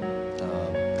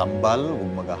tambal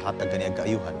ug magahatag kaniyang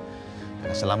kaayuhan.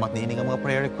 Kaya salamat niini nga mga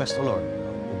prayer request o Lord.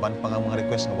 Uban pa nga mga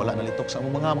request nga wala nalitok sa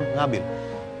among mga ngabil.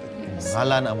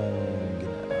 Ngalan among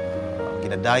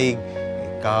ginadayig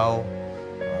ikaw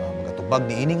magatubag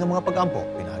niini nga mga pag-ampo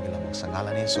pinaagi lamang sa ngalan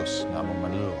ni Jesus nga among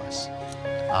manluluwas.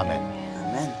 Amen.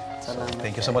 Amen. Salamat.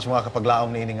 Thank you so much mga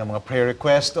kapaglaom niini nga mga prayer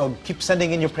request. O keep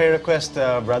sending in your prayer request,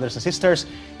 brothers and sisters.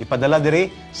 Ipadala diri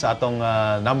sa atong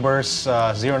numbers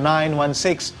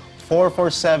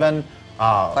 0916-447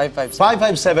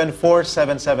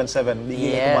 557-4777.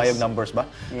 Hindi Yes. tumayog numbers ba?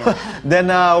 Yeah.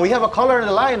 Then we have a caller on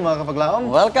the line mga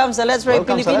kapaglaom. Welcome sa Let's Pray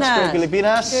Welcome Pilipinas. sa Let's Pray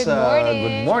Pilipinas. Good morning.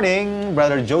 Good morning,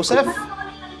 Brother Joseph.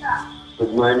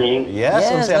 Good morning. Yes,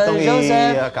 Yes, unsa atong Brother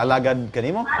Joseph. kaalagad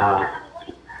kanimo?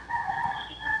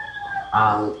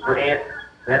 Prayer,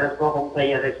 meron po akong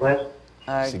prayer request.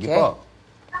 Sige po.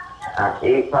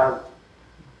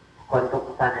 Kwento ko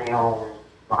sana yung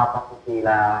makapasok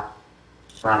sila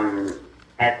Ma'am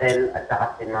Ethel at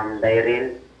saka si Ma'am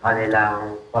Dairil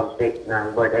kanilang pag-take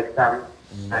ng board exam.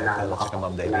 Sana Hello ka,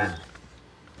 Ma'am Dairil.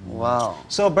 Wow.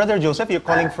 So, Brother Joseph, you're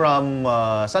calling from,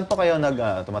 saan po kayo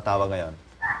tumatawag ngayon?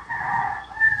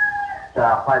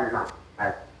 Sa Palma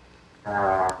at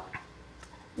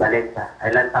Balensa,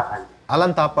 Lantapan.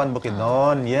 Alantapan,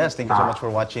 Bukidnon. Yes, thank you so much for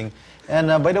watching. And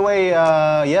by the way,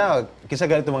 kisa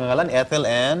ganito mga ngalan, Ethel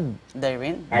and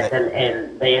Darwin? Ethel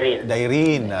and Dairil.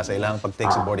 Daireen sa ilang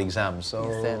pag-take sa board exam. So,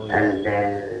 And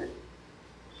then,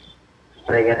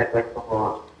 prayer request ko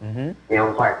po,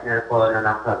 yung partner ko na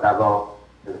nasa Davao,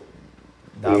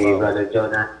 si Brother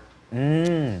Jonah,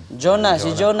 Jonah.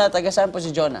 Si Jonah. Taga saan po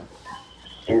si Jonah?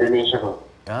 Indonesia po.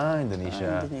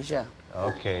 Indonesia. Indonesia.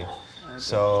 Okay.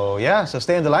 So, so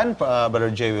stay on the line. Brother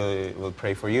Jay will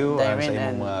pray for you and sa Darwin imong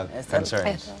and mga Ethel.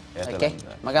 concerns. Ethel Okay.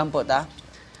 and, Magampot ha.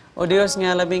 O Dios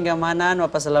nga labing gamanan,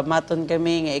 mapasalamaton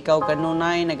kami nga ikaw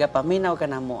kanunay nagapaminaw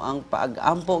kanamo ang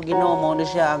pag-ampo Ginoo mao ni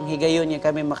siya ang higayon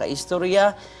nga kami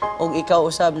makaistorya ug ikaw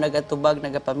usab nagatubag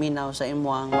nagapaminaw sa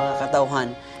imo ang mga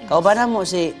katawhan. Kaubanan mo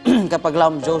si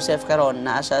Kapaglaom Joseph karon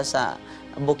naa siya sa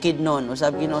Bukidnon.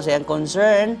 Usab Ginoo sa iyang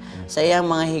concern sa iyang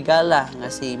mga higala nga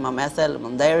si Ma'am Ethel,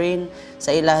 Ma'am Dyrene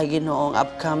sa ilang Ginoong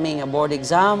upcoming board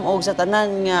exam o sa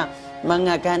tanan nga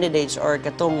mga candidates or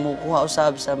katong mukuha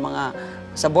usab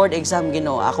sa board exam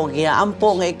Ginoo. Ako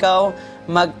ginaampo nga ikaw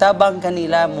magtabang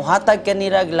kanila, muhatag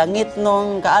kanila langit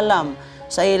nung kaalam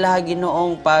sa ilang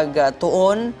Ginoong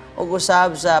pagtuon ug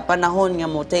usab sa panahon nga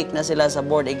mo take na sila sa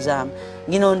board exam.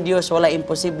 Ginoon Dios, wala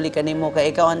imposible kanimo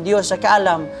kay ikaw ang Dios sa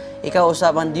kaalam. Ikaw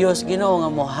usab ang Dios Ginoo nga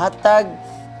mohatag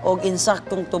og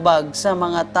insaktong tubag sa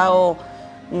mga tao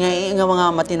nga mga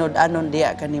matinud-anon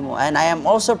diya kanimo. And I am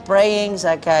also praying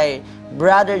sa kay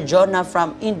Brother Jonah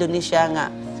from Indonesia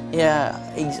nga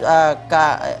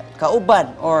kauban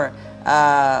or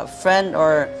friend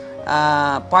or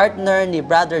partner ni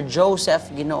Brother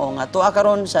Joseph Ginoo nga tuwa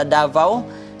karon sa Davao.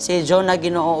 Si Jonah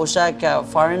Ginoo usa ka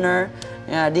foreigner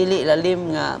nga dili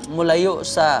lalim nga mulayo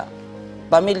sa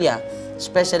pamilya,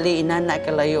 especially inana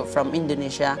kalayo from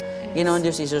Indonesia. Ginoo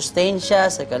Dios i-sustain siya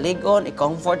sa kaligon,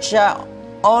 i-comfort siya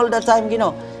all the time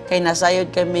Ginoo. Kay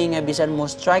nasayod kami nga bisan mo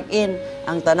strike in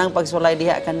ang tanang pagsulay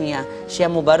diha kaniya, siya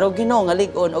mo barog Ginoo nga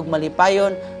lig-on og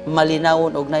malipayon,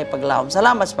 malinawon og nay paglaom.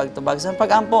 Salamat sa pagtubag sa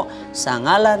pagampo sa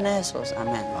ngalan ni Jesus.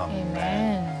 Amen.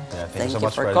 Amen. Yeah, Thank thank you so you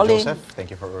much, for Brother calling. Joseph. Thank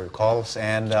you for your calls.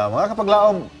 And mga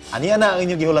kapaglaom, aniya na ang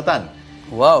inyong gihulatan.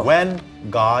 Wow. When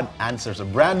God Answers. A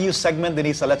brand new segment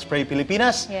din sa Let's Pray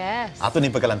Pilipinas. Yes. Ato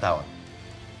ni pagkalantawon.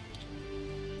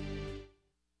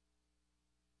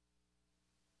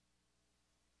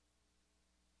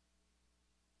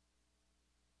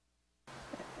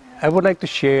 I would like to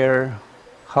share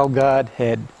how God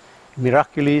had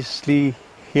miraculously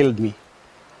healed me.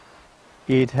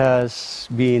 It has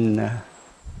been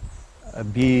a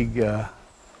big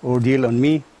ordeal on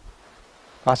me,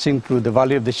 passing through the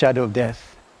valley of the shadow of death.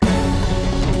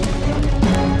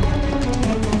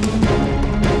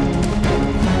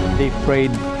 They prayed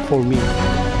for me.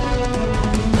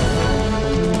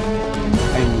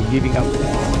 I'm giving up.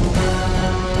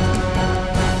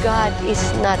 God is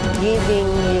not giving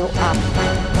you up.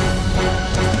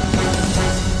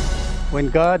 When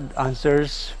God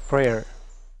answers prayer,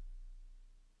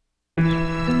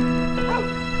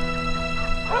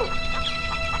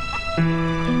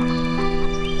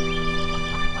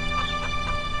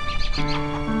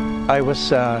 I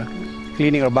was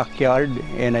cleaning our backyard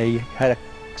and I had a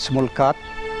small cut.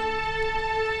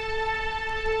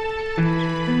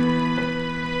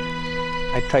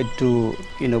 I tried to,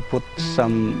 put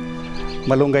some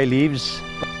malunggay leaves.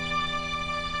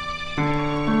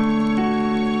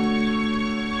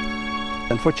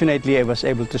 Unfortunately, I was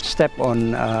able to step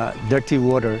on dirty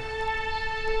water.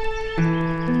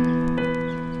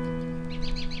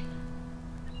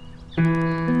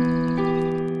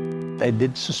 I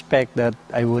did suspect that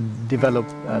I would develop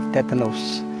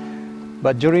tetanus.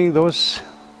 But during those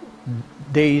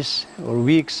days or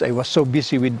weeks, I was so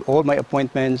busy with all my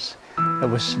appointments. I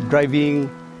was driving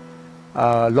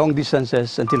long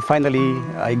distances until finally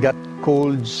I got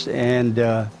colds and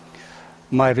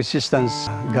my resistance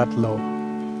got low.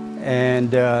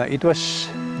 And it was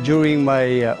during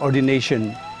my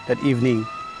ordination that evening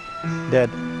that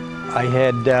I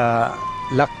had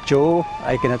lockjaw,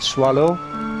 I cannot swallow,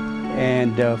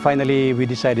 and finally we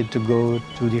decided to go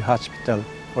to the hospital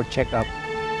for checkup.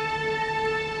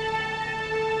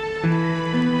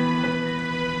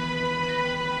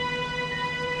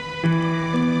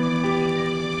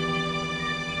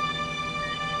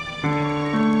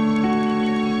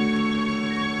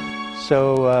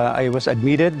 So I was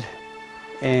admitted,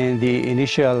 and the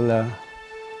initial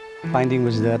finding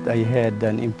was that I had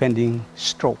an impending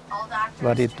stroke,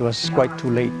 but it was quite too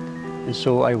late. And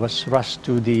so I was rushed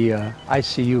to the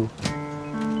ICU.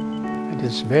 It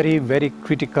is very, very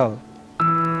critical.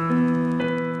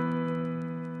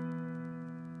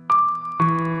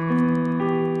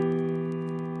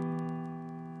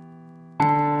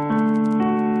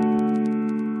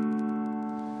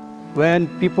 When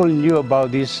people knew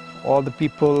about this, all the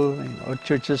people in our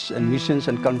churches and missions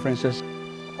and conferences,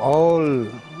 all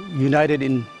united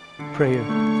in prayer.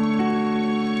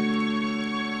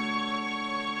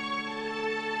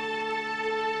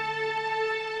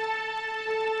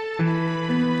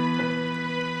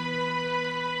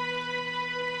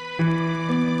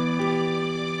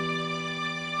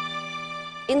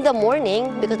 In the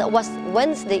morning, because it was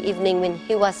Wednesday evening when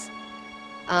he was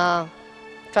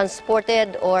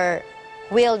transported or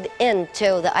wheeled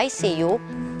into the ICU.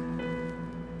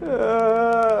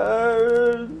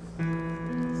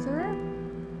 Sir?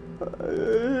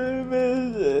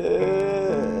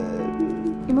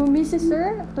 Imo misis,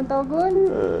 sir? Atong tawagon?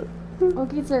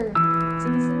 Okay, sir.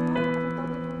 Sige, sir. Atong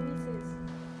tawagon mo misis.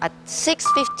 At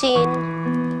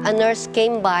 6:15, a nurse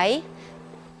came by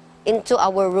into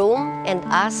our room and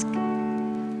asked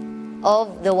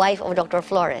of the wife of Dr.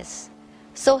 Flores.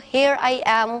 So here I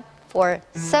am for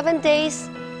 7 days,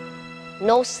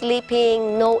 no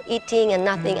sleeping, no eating, and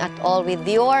nothing at all, with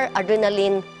your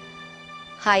adrenaline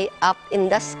high up in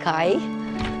the sky.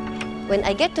 When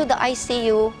I get to the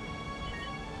ICU,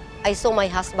 I saw my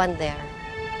husband there.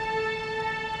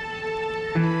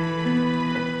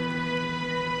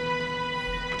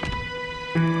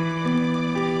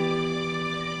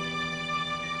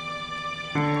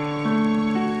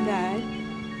 Dad?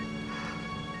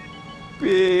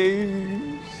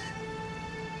 Please.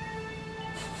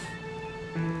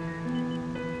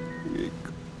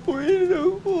 Ikawin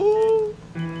ako.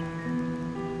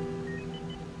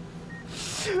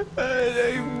 And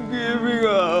I'm giving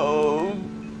up.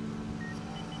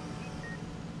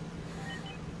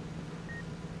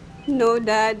 No,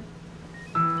 Dad.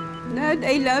 Dad,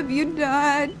 I love you,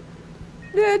 Dad.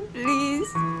 Dad, please.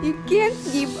 You can't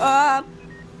give up.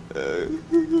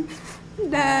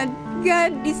 Dad,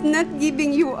 God is not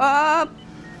giving you up.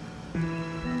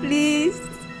 Please.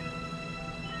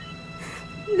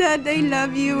 Dad, I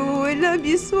love you. I love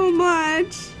you so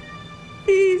much.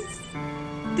 Please,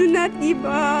 do not give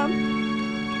up.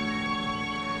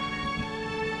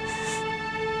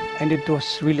 And it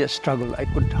was really a struggle. I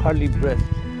could hardly breathe.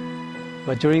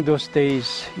 But during those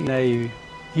days, I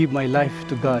give my life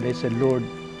to God. I said, Lord,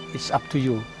 it's up to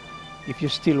you. If you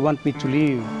still want me to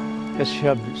live, because you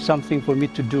have something for me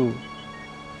to do,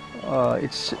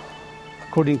 it's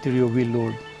according to your will,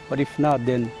 Lord. But if not,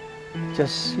 then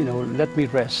just, let me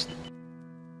rest.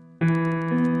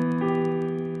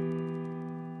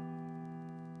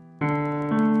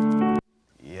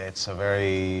 Yeah, it's a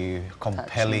very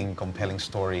compelling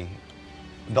story.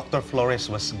 Dr. Flores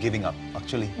was giving up,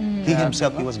 actually. He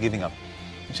himself, he was giving up.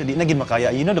 Siya di naging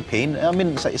makaya. You know the pain? I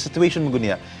mean, sa situation mo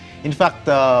gunya. In fact,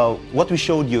 what we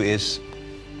showed you is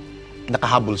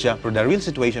nakahabol siya. Pero the real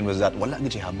situation was that wala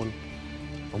gid siya habol.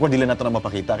 Of course, dili nato na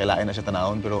mapakita, kailangan na siya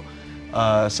tanawon, pero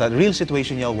sa real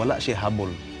situation niya, wala siya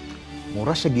habol.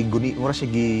 Mura siya giguni, mura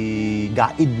siya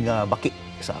gigaid nga baki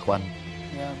sa akwan.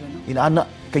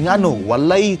 Inaana, kay nga ano,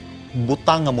 walay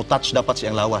butang nga mo-touch dapat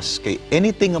siyang lawas. Kay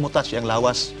anything nga mo-touch siyang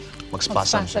lawas,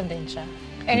 mag-spasm siya. Din siya.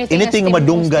 Anything nga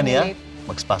madungga niya,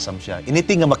 mag-spasm siya.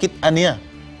 Anything nga makita niya,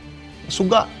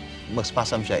 suga,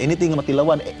 mag-spasm siya. Anything nga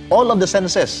matilawan, all of the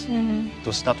senses, it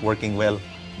was not working well.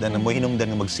 Then mo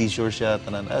hinungdan nga mag-seizure siya,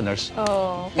 tanan, nurse.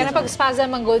 Oh, kaya pag-spasm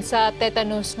manggod sa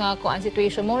tetanus nga ko ang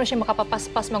situation, mo na siya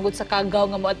makapapaspas manggod sa kagaw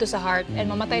nga mo ato sa heart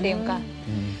and mamatay din ka.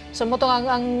 So mo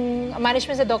ang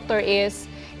management sa doctor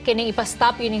is kining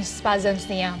ipa-stop yun yung spasms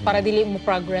niya para dili mo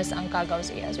progress ang kagaw sa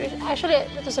iya. So actually,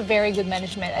 that was a very good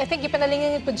management. I think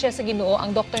ipanalingan po siya sa Ginoo ang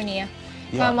doctor niya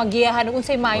na magiyahan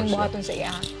unsay maayong buhaton sa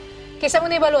iya. Kaysa mo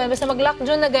na ibaluan, basta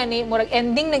mag-lockdown na gani, murag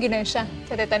ending na gina siya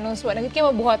sa tetanus. Nagit kayo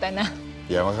mabuhatan na.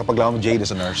 Yeah, makakapaglaman Jade is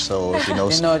a nurse, so she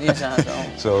knows.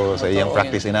 So sa iyang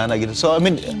practice inana. So I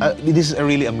mean, this is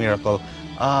really a miracle.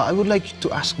 I would like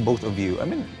to ask both of you. I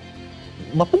mean,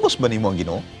 mapugos ba nimo ang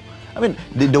Ginoo? I mean,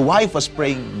 the wife was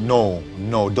praying, no,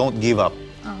 don't give up.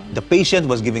 The patient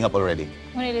was giving up already.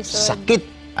 Sakit.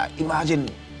 Imagine,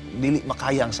 dili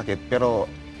makaya ang sakit. Pero,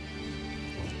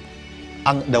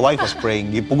 the wife was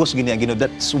praying, pugos gini ang Ginoo.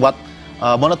 That's what,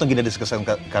 mo na itong ginadiscuss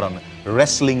karon.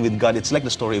 Wrestling with God. It's like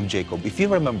the story of Jacob. If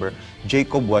you remember,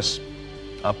 Jacob was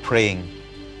praying.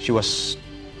 He was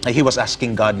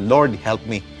asking God, Lord, help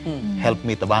me. Help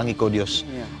me. Tabangi ko, Diyos,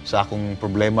 sa akong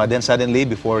problema. Then suddenly,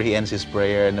 before he ends his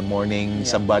prayer in the morning,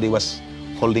 somebody was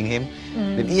holding him.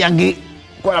 Then iyang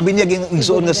kuwabi niya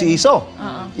igsuon nga si Iso.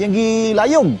 Iyang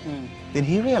gilayog. Then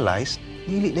he realized,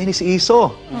 dili si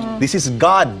Iso. This is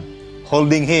God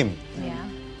holding him.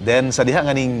 Then sa diha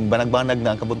nga ning banag-banag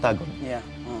na ang Kabuntagon.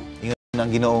 Ingon ang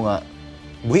Ginoo nga,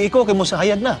 buhi ko kay mo sa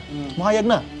hayag na. Mahayag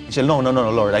na. He said, no,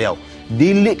 Lord, ayaw.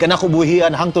 Dili ka na ko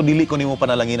buhian, hangtod dili ko nimo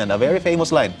panalanginan. A very famous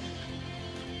line.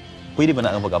 Pwede ba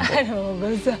na ang mag-ampo? I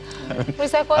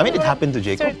mean, it happened to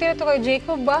Jacob. Sir, ito kay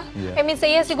Jacob ba? I mean, sa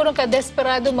iya siguro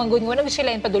ka-desperado, manggod nga na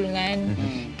sila yung padulngan.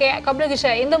 Kaya kabla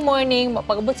siya, in the morning,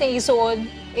 pag-abot siya isuod,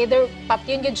 either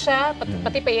patyon gid siya,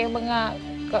 pati pa yung mga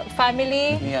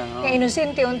family Yeah, nga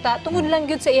inosente unta tungod lang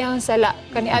gyud sa iyang sala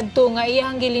kaniadto nga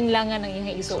iyang gilinlangan ang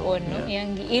iyang isuon no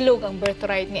iyang giilog ang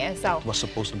birthright ni Esau. It was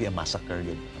supposed to be a massacre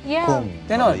yun. Yeah. Kung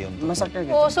Ganon, yun. massacre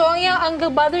Oh, gyud. so ang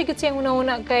bother gyud siyang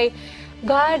una-una kay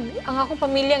God, ang akong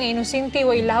pamilya nga inosente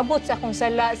way labot sa akong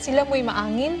sala, sila mo'y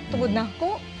maangin tungod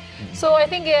nako. So I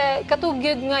think katug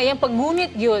gyud nga iyang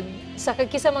paggunit gyud sa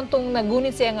kisa man tong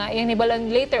nagunit siya nga iyang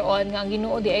nibalan later on nga ang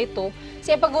Ginoo di ay ito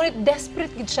siya paggunit desperate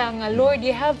gid siya nga Lord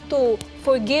you have to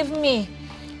forgive me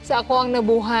sa ako ang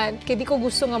nabuhat kay di ko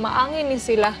gusto nga maangin ni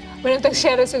sila manang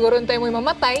tag-share siguro untay mo'y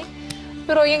mamatay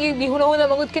pero yung gihuna-huna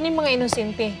magud kani mga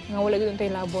inosente nga wala gid untay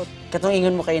labot. Katong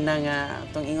ingon mo kay na nga,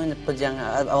 tong ingon po diyan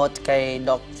nga about kay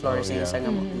Doc Flores Oh, yeah.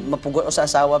 nga mapugos o sa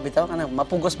asawa bitaw kana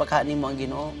mapugos ba ka nimo ang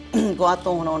Ginoo. Kung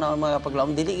atong una-una mga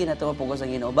paglaom dili gina to mapugos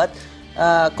ang Ginoo but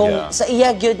kung Yeah. sa iya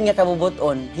gyud nga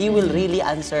kabubuton, he will really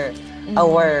answer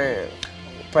our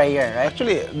prayer, right?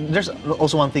 Actually, there's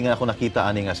also one thing nga ako nakita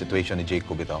ani nga situation ni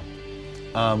Jacob ito.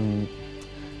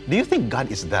 Do you think God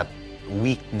is that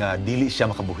weak nga dili siya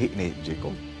makabuhi ni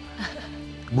Jacob?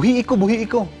 Buhi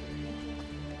iko.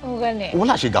 O gani.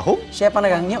 Wala siya gahom. Siya pa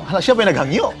nagangyo. Wala siya pa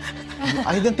naghangyo.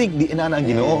 I don't think di inana ang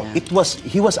Ginoo.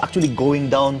 He was actually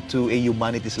going down to a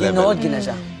humanities level. Tinuod gina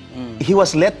siya. He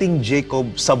was letting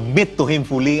Jacob submit to him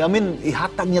fully. I mean,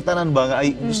 ihatag niya tanan ba nga,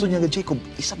 ay gusto niya nga Jacob,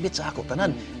 isabit sa ako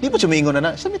tanan. Di pa siya maingon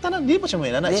na, isabit tanan, di pa siya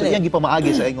maingon na. So iyang gipamaagi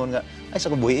sa ingon nga, ay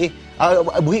sa ko buhi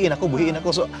buhiin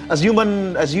ako. So as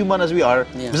human as we are,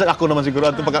 bisag ako naman siguro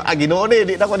ato pagka Ginoo ni,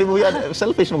 di na ako ni buhian.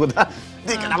 Selfish mo gud.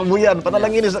 Di ka na ako buhian,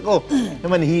 panalaginis ako.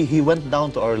 Naman he went down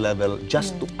to our level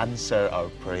just to answer our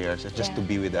prayers, just to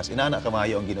be with us. Inana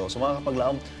kamayo ang Ginoo. So mga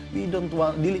kapaglaom, we don't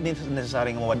want dili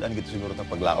necessary nga mawadaan gito siguro tang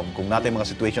paglaom kung natay mga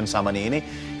situation sama niini,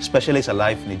 especially sa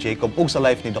life ni Jacob ug sa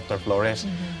life ni Dr. Flores.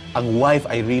 Ang wife,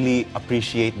 I really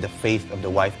appreciate the faith of the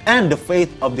wife and the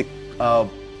faith of the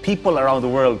people around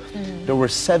the world. There were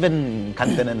 7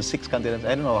 continents, 6 continents,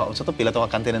 I don't know, sa to pila to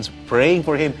ka continents praying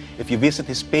for him. If you visit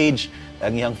his page,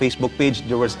 ang iyang Facebook page,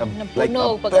 there was like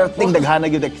a perting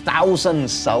daghana gyud, like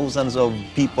thousands of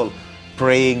people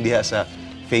praying diha sa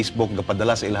Facebook,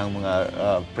 gapadala sa ilang mga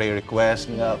prayer requests.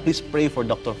 Please pray for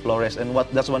Dr. Flores. And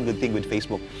that's one good thing with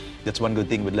Facebook. That's one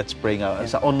good thing with Let's Pray nga.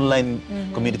 Sa online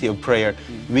community of prayer,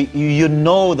 you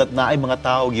know that naay mga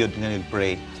tao gyud nga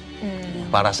nag-pray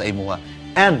para sa imo nga.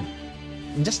 And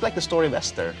just like the story of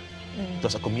Esther, it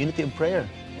was a community of prayer.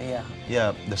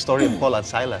 Yeah, the story of Paul and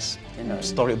Silas, the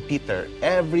story of Peter.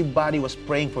 Everybody was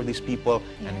praying for these people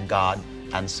and God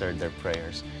answered their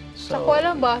prayers. Sa ko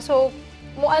alam ba, so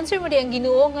mo answer mo di ang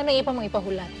Ginoo nga nang ipa mang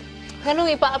ipahulat.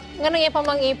 Nganong ipa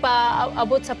mang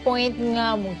ipaabot sa point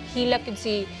nga mo hilak yun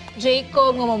si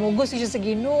Jacob nga mamugos siya sa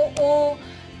Ginoo.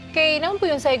 Kay naman po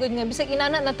yung saygod nga bisag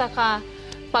inana nataka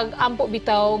pag-ampo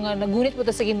bitaw nga nagunit mo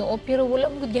ta sa Ginoo pero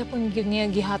wala mo gud gyapon gyud niya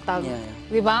gihatag.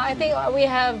 Di ba? I think we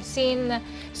have seen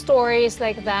stories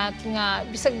like that nga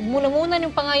bisag muna-muna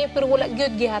yung pangayo pero wala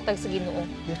gyud gihatag sa Ginoo.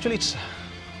 Actually, it's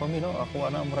for me, no, ako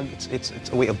it's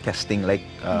a way of testing. Like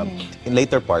in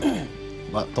later part,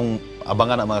 tong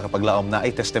abangan ang mga kapaglaom na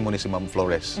ay testimony si Ma'am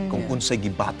Flores kung unsay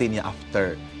gibati niya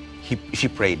after she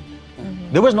prayed.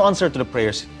 There was no answer to the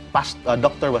prayers.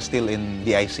 Doctor was still in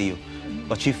the ICU.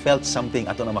 But she felt something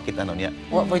ato na makita no niya.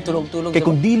 Wa po'y tulog-tulog. Kaya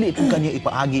kung dili kung kanya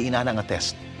ipaagi inana nga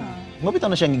test.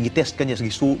 Mabitaw na siya gi-test kanya sa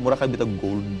mura ka bitag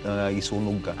gold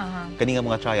isunog ka. Kani nga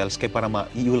mga trials kay para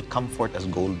you will comfort as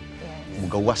gold.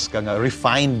 Mugawas ka nga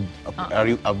refined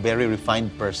a very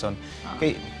refined person.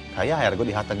 Kay kaya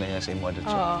gud ihatag na niya sa imo adto.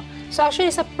 So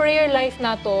actually sa prayer life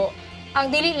nato ang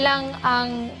dili lang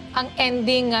ang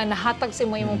ending nga nahatag sa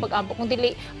imong pag-ampo kung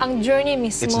dili ang journey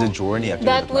mismo. It's the journey actually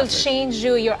that will change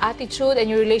you, your attitude and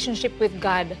your relationship with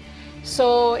God.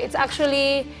 So it's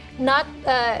actually not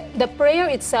the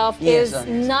prayer itself is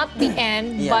not the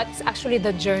end but it's actually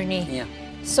the journey.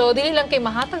 So dili lang kay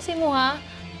mahatag sa imo ha,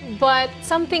 but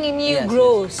something in you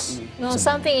grows. No,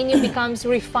 something in you becomes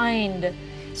refined.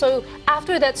 So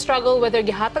after that struggle, whether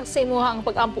gihatag sa imo ang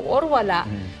pag-ampo or wala,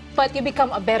 but you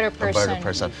become a better person.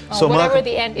 So whatever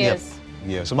the end is.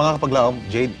 Yeah. So mga kapaglaom,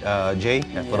 Jay,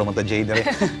 puro man ta Jay dire.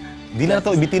 Dili na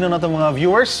to ibitino na to mga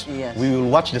viewers. We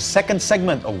will watch the second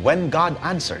segment of When God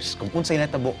Answers. Kung unsay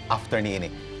natabo after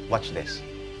niini. Watch this.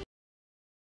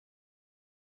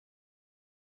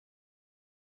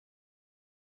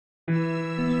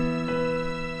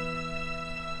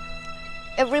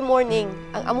 Every morning,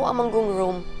 ang amo amanggong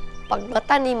room, pag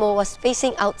mata nimo was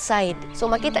facing outside. So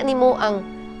makita nimo ang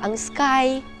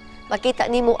sky, makita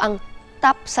nimo ang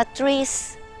top sa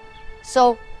trees.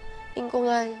 So, ingko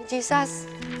nga, Jesus,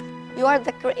 you are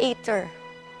the creator.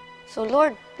 So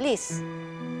Lord, please,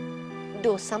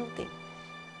 do something.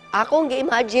 Akong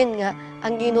gi-imagine nga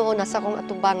ang Ginoo nasa akong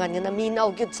atubangan nga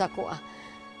naminaw gyud sa ko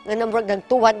nga namurag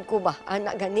nagtuwad ko ba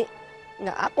ana gani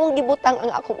nga akong gibutang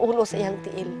ang akong ulo sa iyang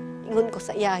tiil. Ingon ko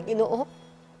sa iya, Ginoo,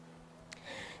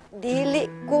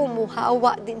 dili ko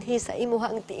muhawa dinhi sa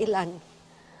imuhang tiilan.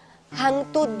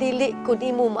 Hangtod dili ko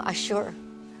nimo ma-assure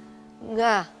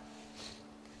nga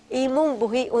imong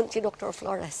buhion si Dr.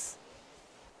 Flores.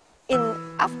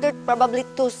 After probably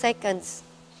 2 seconds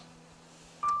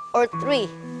or 3,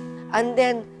 and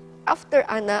then after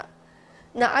ana,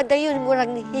 naadayon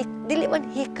murag ni dili man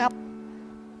hiccup,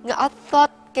 nga a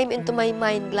thought came into my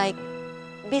mind like,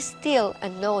 be still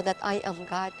and know that I am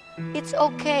God. It's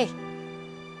okay.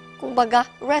 Kumbaga,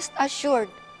 rest assured,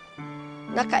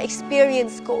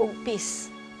 naka-experience ko og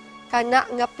peace. Kana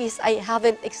nga peace I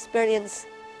haven't experienced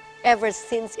ever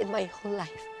since in my whole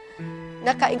life.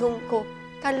 Nakaingon ko,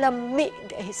 kalami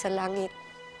dahil sa langit.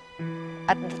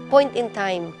 At that point in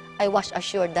time, I was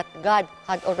assured that God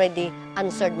had already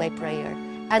answered my prayer.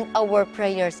 And our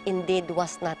prayers indeed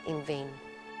was not in vain.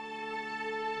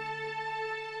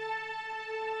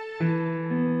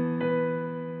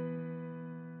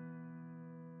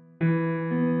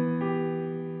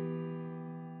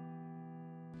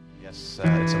 Yes,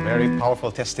 it's a very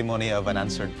powerful testimony of an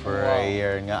answered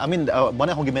prayer. Nga, I mean,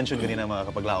 muna akong gi-mention ganina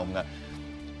mga kapaglaom nga,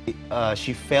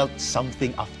 she felt something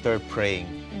after praying.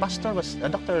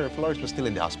 Dr. Flores was still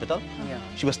in the hospital. Yeah.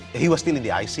 He was still in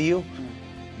the ICU.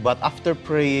 But after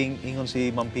praying, ingon si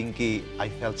Ma'am Pinky, I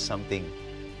felt something,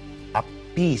 a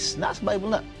peace. Nasa Bible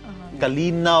na.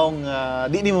 Kalinaw nga,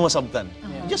 di mo masabtan.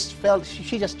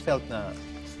 She just felt na,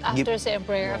 After siyang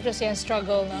prayer, after siyang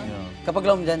struggle, no? Kapag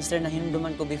lang dancer na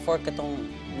hinduman ko before katong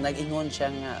nag-ingon siya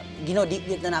nga, Ginoo, di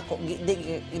gid na ako,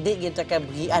 di gid ta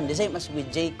kabuhian. The same as with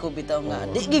Jacob bitaw nga,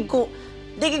 di gid ko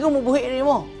mubuhi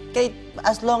nimo. Kay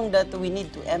as long that we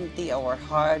need to empty our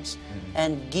hearts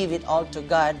and give it all to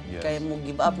God, kay mo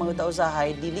give up mga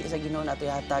usahay, dili sa Ginoo nato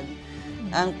ihatag.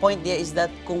 Ang point there is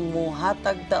that kung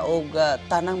muhatag ta og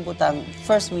tanang butang,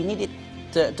 first we need it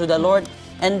to the Lord.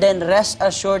 And then rest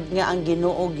assured nga ang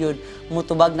Ginoo gyud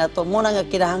mutubag nato. Muna nga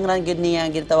kinahanglan gyud niya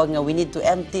ang gitawag nga we need to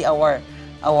empty our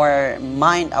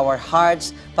mind, our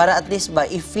hearts para at least ba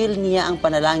i-feel niya ang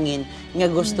panalangin nga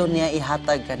gusto niya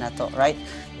ihatag ka nato, right?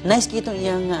 Nice kitong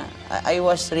iyang I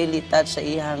was really touched sa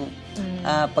iyang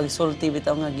pagsulti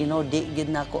bitaw nga Ginoo di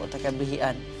gid nako ta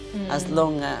kabihian. As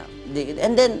long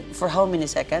and then for how many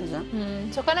seconds, no?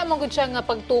 So kana man gud siya nga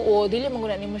pagtuo, dili man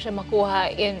gud nimo siya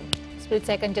makuha in split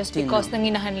second just because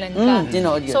nanginahanglan ka.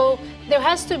 So, there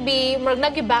has to be,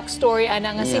 nag-backstory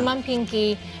ana nga si Ma'am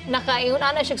Pinky, nakaingon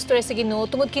ana siya story sa Ginoo,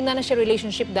 tungod kina na siya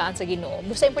relationship daan sa Ginoo.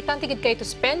 Basta importante gid kayo to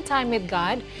spend time with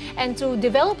God and to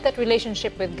develop that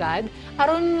relationship with God.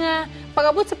 Aron nga,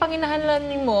 pag-abot sa panginahanglan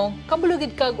nimo,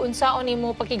 kabulugid kag unsaon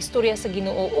nimo pakigstorya sa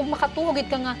Ginoo ug makatuo gid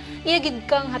ka nga iya gid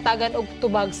kang hatagan og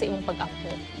tubag sa imong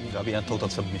pag-ampo. Grabe ang total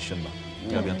submission ba?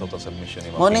 Grabe ang total submission ni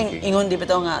Ma'am Morning, Pinky. ingon di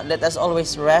bitaw nga, let us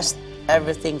always rest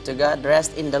everything to God,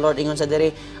 rest in the Lord. Ingon sa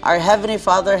diri, our Heavenly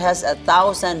Father has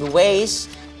 1,000 ways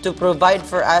to provide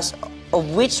for us of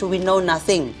which we know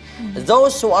nothing.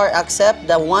 Those who are accept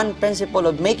the one principle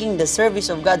of making the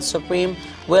service of God supreme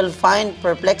will find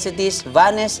perplexities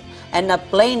vanish and a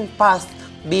plain path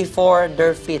before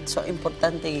their feet. So,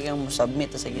 importante kang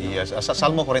mo-submit sa Ginoo. Yes, sa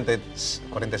Salmo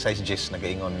 46:10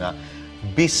 nagaingon nga,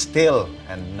 be still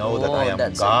and know that I am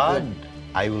God.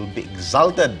 I will be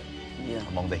exalted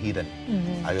among the heathen.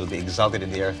 I will be exalted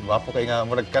in the earth. Wapo kay nga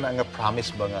murag kana nga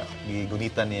promise ba nga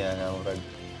gigunitan niya nga murag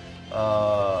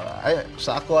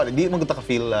sa ako di man gud ta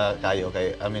feel kayo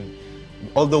kay I mean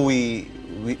although we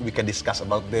can discuss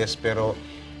about this pero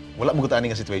wala mo gud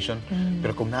ani nga situation.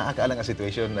 Pero kung naa ka lang nga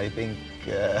situation, I think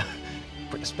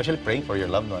especially praying for your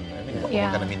loved one. I mean,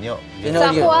 ka na minyo.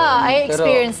 Sa ako, I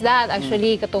experienced that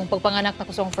actually, katong pagpanganak na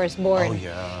ko sa firstborn. Oh,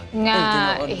 yeah. Nga,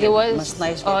 he was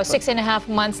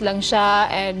 6.5 months lang siya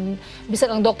and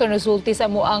bisan ang doktor nasulti sa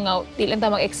mo ang di lang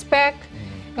ta mag-expect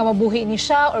nga mabuhi ni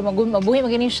siya or mabuhi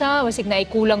magini siya, masig na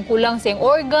kulang-kulang sa iyang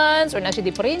organs or na siya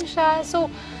diferensya. So,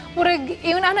 murag,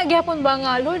 yung anak gyapon ba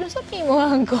nga, Lord, sa mo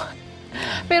ko?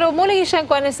 Pero mula yung siyang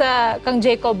kuha sa kang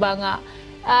Jacob ba nga,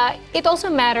 it also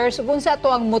matters kung sa ito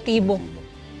ang motibo.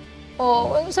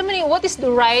 What is the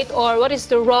right or what is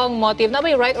the wrong motive? Na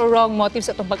may right or wrong motive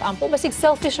sa itong pag-ampo. Basig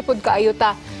selfish siya po kaayo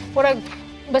ta.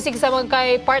 Basig sa mga kay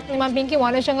part ni Ma'am Pinky,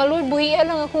 wala siya nga, Lord, buhiya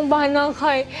lang akong bahala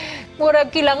kay.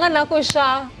 Murag, kailangan ako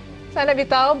siya. Sana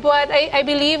bitaw. But I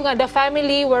believe nga the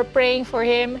family were praying for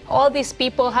him. All these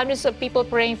people, hundreds of people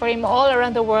praying for him all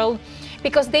around the world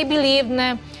because they believe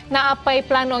na naapay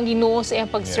plano ang Ginoo sa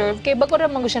iyang pag-serve. Kaya bago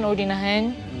naman siya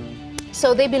naordinahan.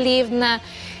 So they believe na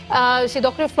si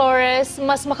Dr. Flores,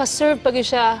 mas makaserve pag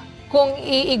siya kung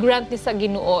i-grant ni sa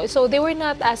Ginoo. So they were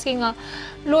not asking,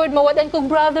 Lord, mawadan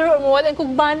kong brother, or mawadan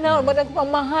kong bana, or mawadan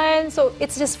kong amahan. So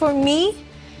it's just for me.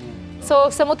 So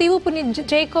sa motibo po ni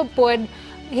Jacob po,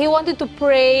 he wanted to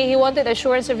pray, he wanted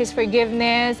assurance of his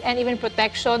forgiveness, and even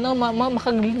protection. No?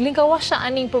 Makalingkawa siya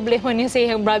aning problema niya sa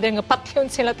iyang brother nga patyon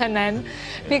sila tanan.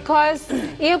 Because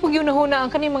iya po ginahuna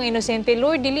ang kaning mga inosente.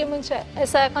 Lord, dili man siya,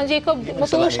 sa kang Jacob,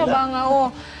 matuo siya ba nga,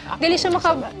 dili siya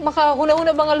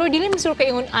makahuna-una ba nga, Lord, dili man sila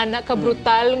kayong anak ka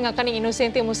brutal nga kaning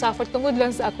inosente mo suffer tungod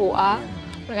lang sa ako,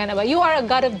 You are a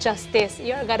God of justice.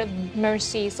 You are a God of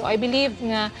mercy. So I believe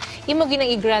nga imo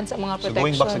ginang i-grant sa mga protection. So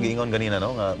going back sa giingon ganina,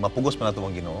 no, nga mapugos pa nato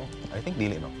ang Ginoo. I think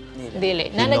dili, no. Dili.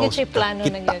 Nanagid siya plano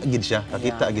na Kakita gid siya.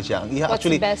 Kakita gid siya. Ang What's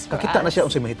actually best for kakita na us? siya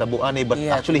unsay mahitabuan but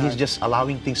actually he's just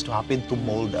allowing things to happen to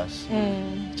mold us.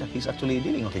 He's actually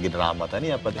dili nga kay drama ta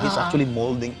niya, but he's actually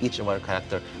molding each of our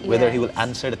character. Whether he will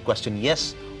answer that question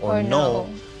yes or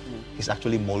no, he's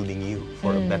actually molding you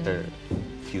for a better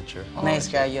future.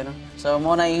 Nice kayo, no? So,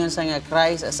 muna ingon sa nga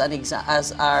Christ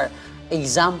as our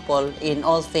example in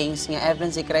all things. Nga,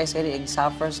 even si Christ kaya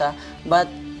suffer sa.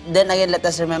 But then again, let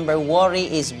us remember, worry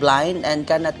is blind and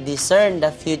cannot discern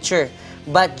the future.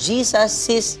 But Jesus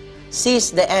sees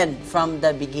the end from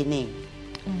the beginning.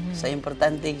 So,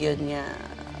 importante yun nga.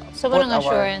 So, parang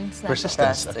assurance na.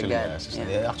 Persistence, Trust actually. God.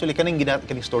 Actually,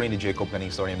 kaning story ni Jacob,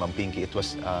 kaning story ni Ma'am Pinky,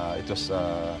 it's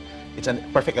a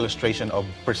perfect illustration of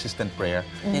persistent prayer.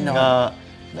 Na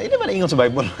naman ingon sa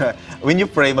Bible, when you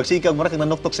pray, magsikag mo na kang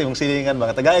nanuktok sa imong silingan,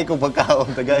 mga tagay kong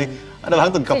pagkaon, tagay, ano ba,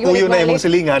 hangtod, kapuyo na imong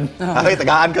silingan, okay,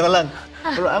 tagaan ka na lang.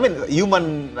 Pero, I mean,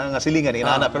 human nga silingan,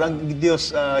 inaana, pero ang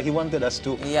Diyos, He wanted us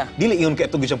to, dili ingon ka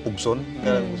ito siyang pugson,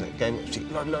 kaya,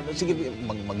 Lord, sige,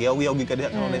 magyaw-yaw ka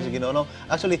diha, sige, no.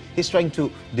 Actually, He's trying to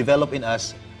develop in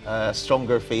us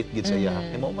stronger faith, gid sa iya.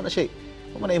 Mo man na siya,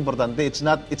 mo man na importante, it's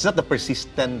not the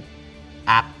persistent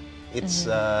act, it's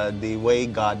the way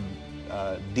God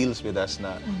deals with us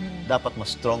na dapat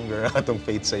mas stronger atong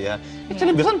faith sa iya.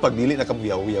 Actually, bisan pag dili na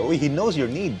kamuyaw-yaw, He knows your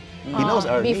need. He knows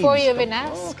our needs. Before you even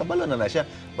ask. Kabalo na siya.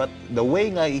 But the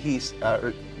way nga He's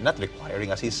not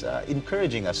requiring us, He's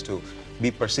encouraging us to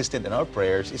be persistent in our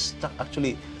prayers is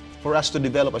actually for us to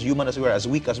develop as human as we are, as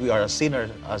weak as we are, as sinner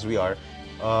as we are,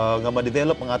 nga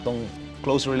ma-develop ang atong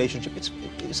close relationship. It's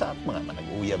sa mga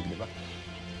manag-uyab, di ba?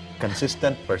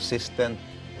 Consistent, persistent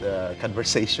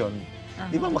conversation.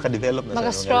 Di ba makadevelop na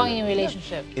Maka-strong in yung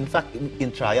relationship. In fact,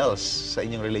 in trials sa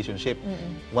inyong relationship,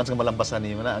 once nga malampasan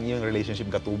niyo na, ang inyong relationship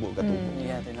gatubo.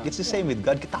 It's the same with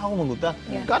God. Kita ako maguta.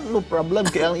 God, no problem.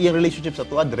 Kaya ang iyong relationship sa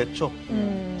tuwa, diretso.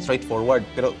 Straightforward.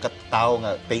 Pero katao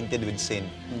nga tainted with sin.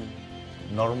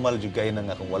 Normal jud kay na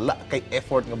nga kung wala kay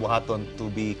effort nga buhaton to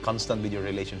be constant with your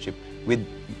relationship with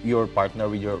your partner,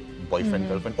 with your boyfriend,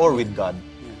 girlfriend, or with God.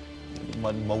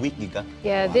 Ma-weak ka.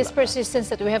 Yeah, this persistence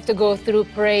that we have to go through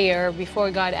prayer before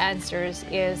God answers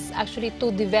is actually to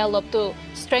develop, to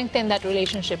strengthen that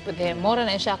relationship with Him. Mora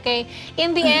na siya. Kay,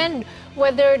 in the end,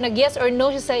 whether nag-yes or no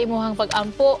siya sa imuhang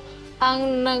pag-ampo,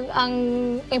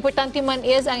 ang importante man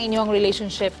is ang inyong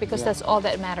relationship because that's all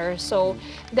that matters. So,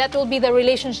 that will be the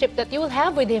relationship that you will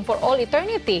have with Him for all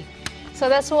eternity. So,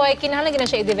 that's why kinahanglan na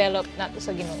siya i-develop nato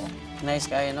sa Ginoo. Nice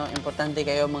kayo, no? Importante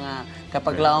kayo mga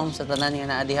kapaglawom sa tanan nga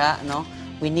naa diha, no?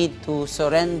 We need to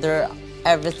surrender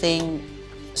everything,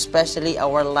 especially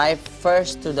our life,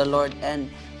 first to the Lord, and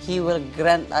He will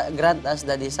grant us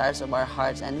the desires of our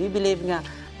hearts. And we believe nga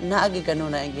naagi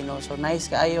kanuna ang Ginoo. So nice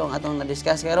kayo ang atong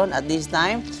na-discuss karon. At this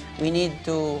time, we need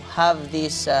to have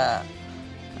this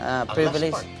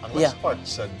privilege. Ang last part,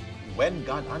 when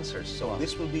God answers. So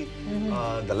this will be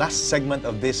the last segment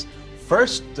of this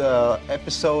first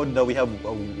episode that we have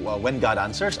When God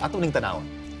Answers. Ato ning tanawon.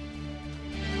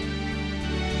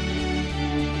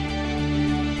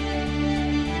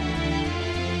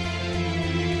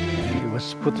 He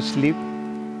was put to sleep,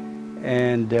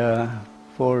 and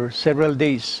for several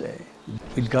days,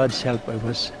 with God's help, I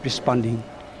was responding.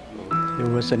 There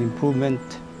was an improvement.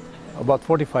 About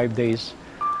 45 days,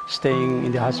 staying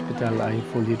in the hospital, I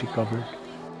fully recovered.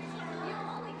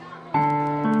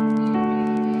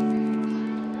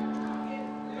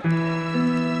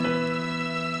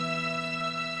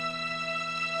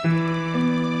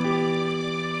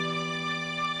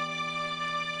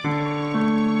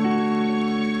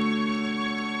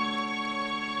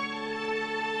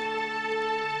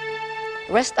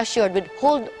 Rest assured, we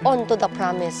hold on to the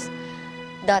promise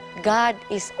that God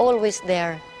is always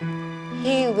there.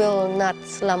 He will not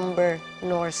slumber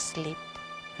nor sleep.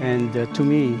 And to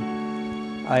me,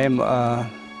 I am a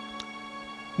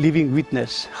living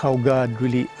witness how God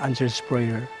really answers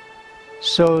prayer.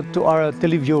 So to our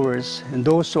televiewers and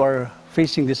those who are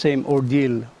facing the same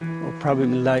ordeal or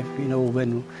problem in life, you know,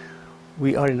 when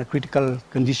we are in a critical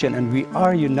condition and we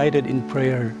are united in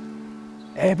prayer,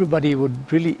 everybody would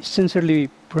really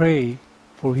sincerely pray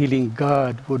for healing.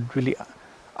 God would really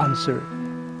answer.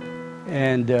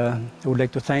 And I would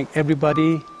like to thank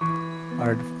everybody,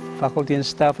 our faculty and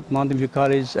staff at Mountain View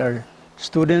College, our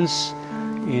students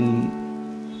in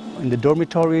the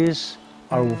dormitories,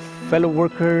 our fellow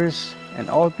workers, and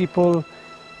all people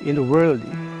in the world.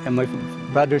 And my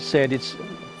brother said it's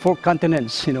 4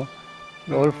 continents, you know.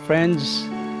 We're all friends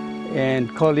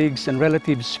and colleagues and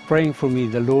relatives praying for me.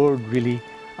 The Lord really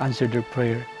answered their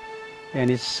prayer.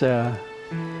 And it's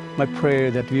my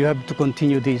prayer that we have to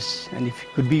continue this. And if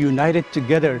we could be united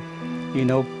together, you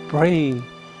know, praying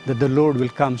that the Lord will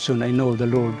come soon. I know the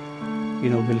Lord, you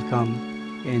know, will come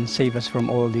and save us from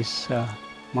all these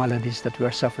maladies that we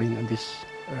are suffering on this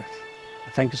earth.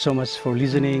 Thank you so much for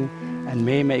listening, and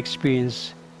may my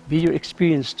experience be your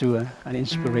experience to an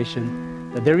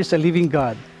inspiration that there is a living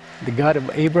God, the God of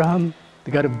Abraham,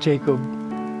 the God of Jacob,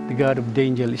 the God of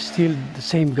Daniel is still the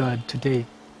same God today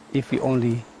if we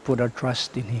only put our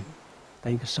trust in Him.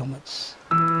 Thank you so much.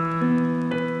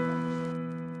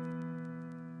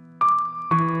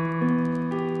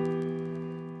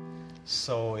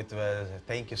 So it was,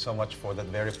 thank you so much for that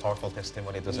very powerful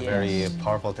testimony. It was a very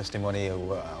powerful testimony.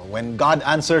 When God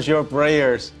answers your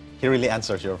prayers, He really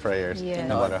answers your prayers, Yes.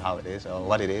 no matter how it is or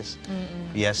what it is.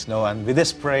 Yes, no, and with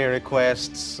this prayer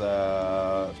requests,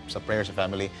 sa prayers sa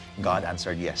family, God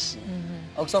answered yes.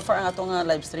 Og so far ang atong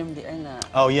live stream di ay na.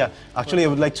 Oh yeah, actually I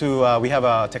would like to, we have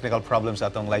technical problems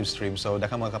at ang live stream, so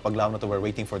dakang mga kapaglaom na to, we're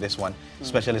waiting for this one,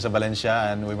 especially sa Valencia,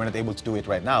 and we were not able to do it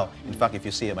right now. In fact, if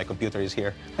you see it, my computer is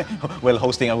here. Well,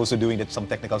 hosting, I'm also doing some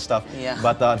technical stuff. Yeah.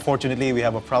 But unfortunately, we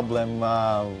have a problem.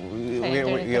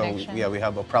 We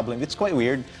have a problem. It's quite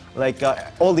weird. Like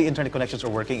all the internet connections are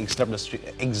working except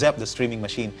the streaming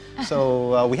machine.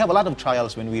 So we have a lot of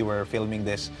trials when we were filming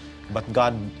this. But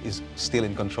God is still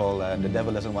in control, and the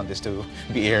devil doesn't want this to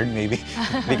be aired, maybe,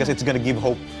 because it's going to give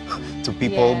hope to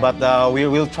people. Yeah. But we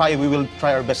will try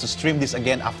our best to stream this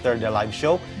again after the live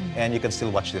show, and you can still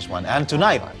watch this one. And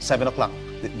tonight, 7 o'clock,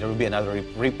 there will be another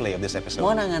replay of this episode.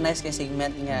 Mo na nga nice kay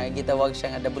segment nga gitawag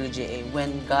siya nga WGA,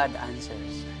 When God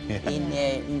Answers. Yeah.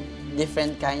 In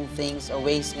different kind things or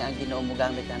ways nga Ginoo mo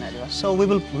gamit na di ba? So we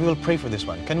will pray for this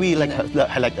one. Can we like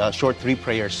short 3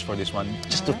 prayers for this one,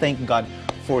 just to thank God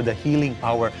for the healing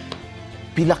power.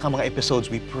 Pila ka mga episodes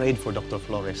we prayed for Dr.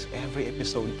 Flores. Every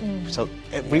episode, so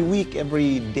every week,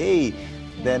 every day.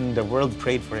 Then the world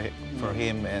prayed for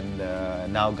him, and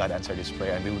now God answered his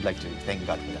prayer, and we would like to thank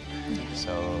God for that.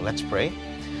 So let's pray.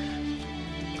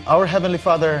 Our Heavenly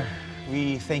Father,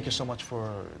 we thank you so much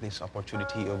for this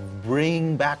opportunity of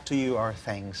bringing back to you our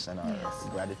thanks and our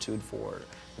gratitude for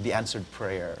the answered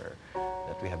prayer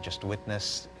that we have just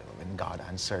witnessed when God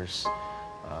answers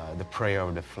the prayer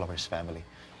of the Flores family.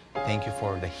 Thank you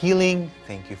for the healing.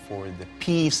 Thank you for the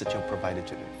peace that you've provided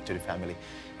to the family.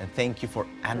 And thank you for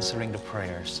answering the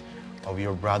prayers of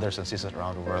your brothers and sisters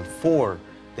around the world for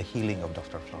the healing of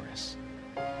Dr. Flores.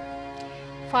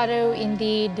 Father,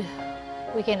 indeed,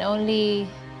 we can only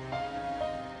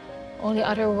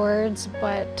utter words,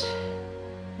 but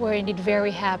we're indeed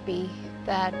very happy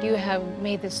that you have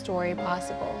made this story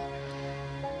possible.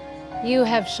 You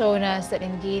have shown us that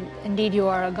indeed you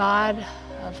are a God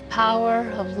of power,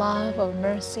 of love, of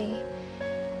mercy.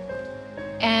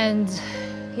 And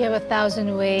you have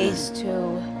 1,000 ways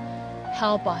to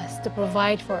help us, to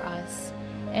provide for us.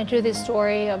 And through this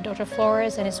story of Dr.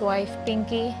 Flores and his wife,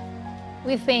 Pinky,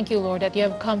 we thank you, Lord, that you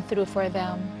have come through for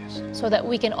them, so that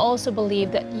we can also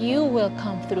believe that you will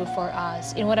come through for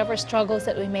us in whatever struggles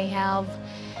that we may have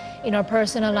in our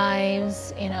personal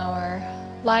lives, in our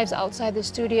lives outside the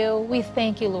studio. We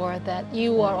thank you, Lord, that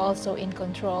you are also in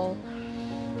control.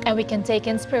 And we can take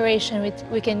inspiration,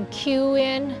 we can cue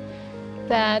in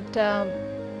that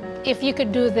if you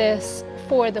could do this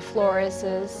for the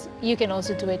Floreses, you can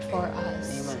also do it for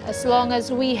us. As long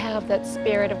as we have that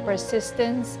spirit of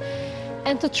persistence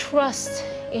and to trust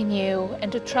in you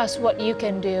and to trust what you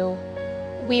can do,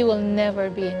 we will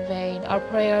never be in vain. Our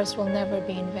prayers will never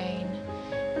be in vain.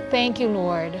 Thank you,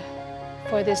 Lord,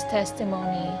 for this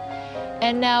testimony.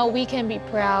 And now we can be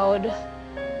proud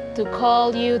to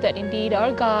call you that indeed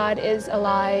our God is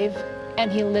alive,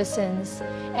 and He listens,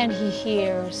 and He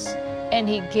hears, and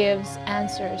He gives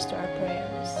answers to our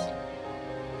prayers.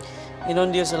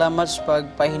 Inon Dios, salamat sa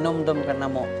pagpahinomdom ka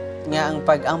namo nga ang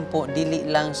pag-ampo dili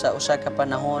lang sa usa ka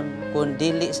panahon, kun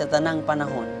dili sa tanang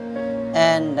panahon.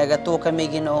 And nagato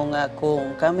kami Ginoo nga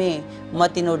kung kami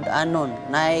matinud-anon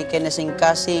naay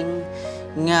kinasing-kasing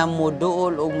nga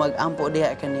moduol og mag-ampo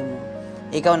diha kanimo.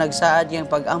 Ikaw nagsaad yang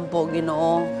pag-ampo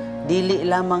Ginoo dili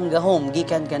lamang gahom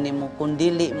gikan kanimo kundi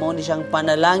mo ni siyang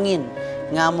panalangin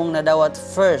nga among nadawat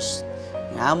first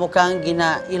nga amo kang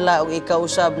ginaila og ikaw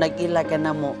usab nag-ila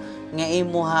kanamo nga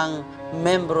imuhang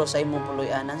membro sa imong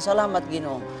puloy-anan. Salamat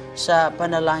Ginoo sa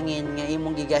panalangin nga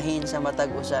imong gigahin sa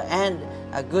matag usa, and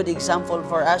a good example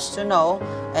for us to know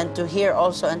and to hear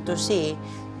also and to see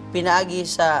pinaagi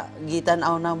sa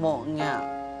gitan-aw namo nga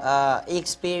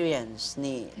experience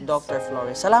ni Dr.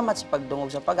 Flores. Salamat sa pagdungog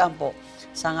sa pag-ampo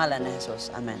sa ngalan ni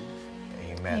Jesus. Amen.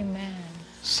 Amen. Amen.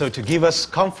 So to give us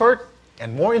comfort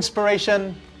and more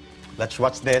inspiration, let's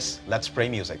watch this. Let's pray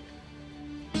music.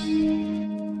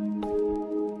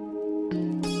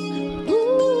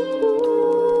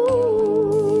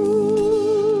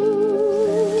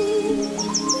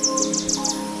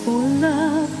 For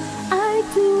love, I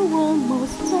do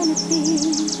almost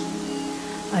anything.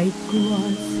 I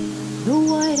cross the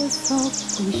widest of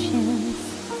oceans.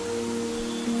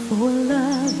 For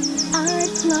love, I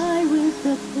fly with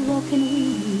a broken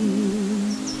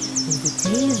wing.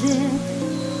 Hesitate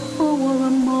for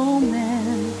a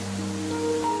moment.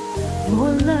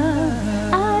 For love,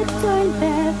 I turn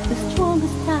back the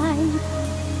strongest tide.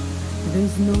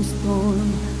 There's no storm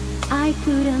I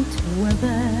couldn't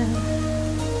weather.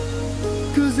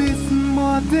 'Cause it's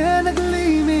more than a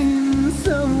gleam in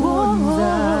someone's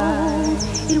eye.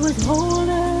 It was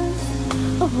hold us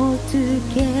all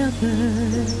together.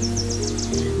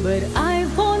 But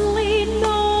I've only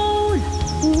known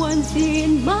once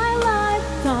in my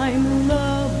lifetime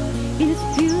love in its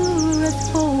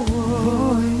purest form.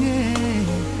 Oh yeah.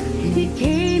 He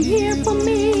came here for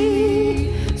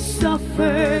me,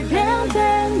 suffered and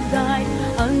then died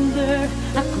under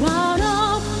a crown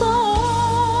of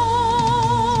thorns.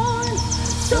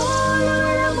 Solo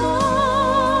el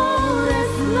amor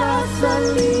es la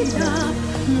salida,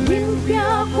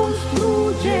 limpia,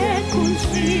 construye,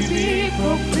 concibe,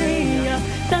 procrea.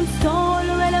 Tan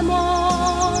solo el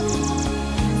amor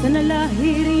sana la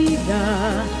herida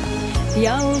y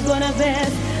alguna vez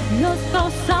nos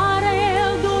causará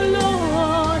el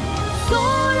dolor.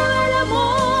 Solo el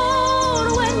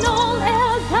amor, when all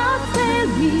else has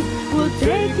failed me, will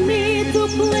take me to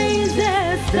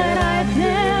places that I've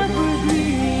never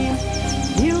dreamed,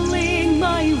 healing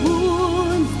my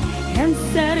wounds and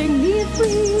setting me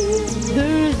free.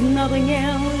 There's nothing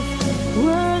else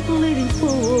worth living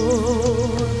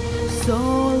for.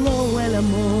 Solo el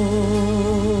amor.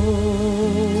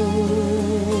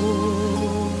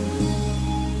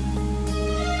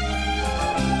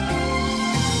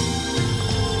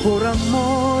 Por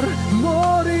amor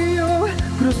murió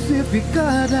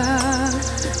crucificada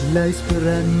la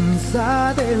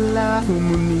esperanza de la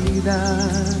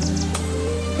humanidad.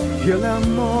 Y el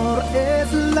amor es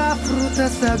la fruta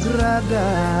sagrada,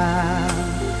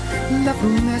 la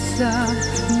promesa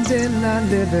de la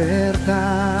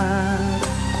libertad.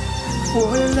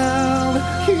 For love,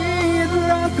 he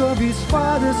drank of his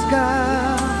father's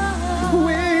cup,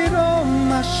 with all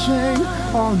my shame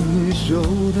on his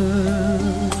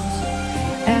shoulders,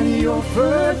 and he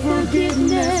offered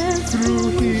forgiveness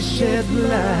through his shed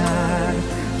blood.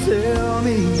 Tell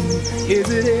me, is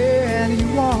it any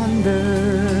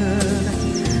wonder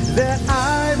that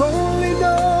I've only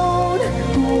known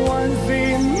once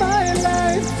in my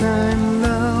lifetime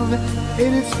love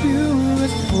in its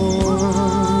purest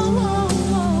form?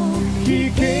 He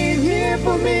came here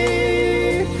for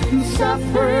me,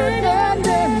 suffered and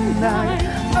then died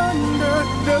under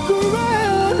the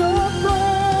crown of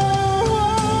thorns.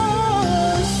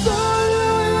 Solo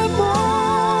el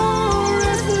amor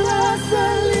es la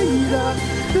salida,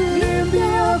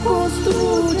 limpia,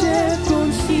 construye,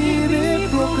 concibe,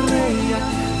 procrea.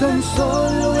 Tan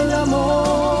solo el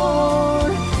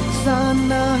amor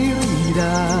sana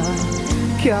herida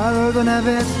que alguna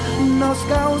vez nos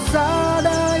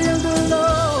causará el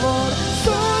dolor.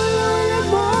 Solo el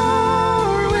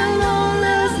amor, when all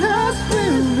else has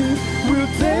failed me, will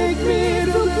take me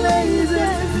to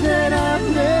places that I've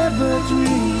never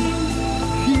dreamed,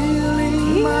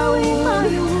 healing my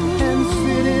wound and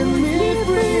setting me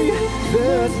free.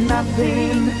 There's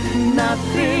nothing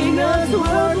else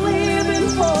worth living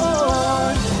for.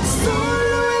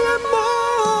 Solo el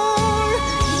amor,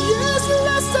 yes,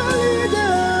 la salida,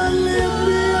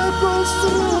 limpia,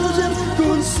 construye,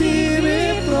 concibe,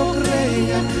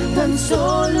 procrea. Tan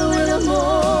solo el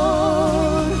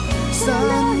amor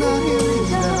sana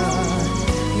herida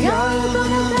y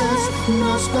alguna vez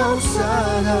nos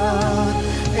causará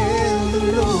el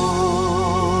dolor.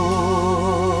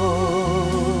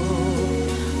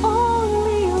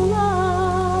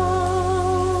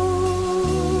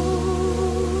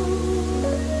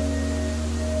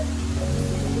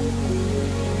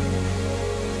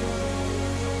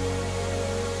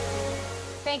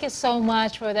 Thank you so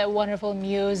much for that wonderful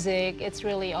music. It's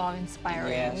really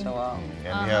awe-inspiring. Yes, wow.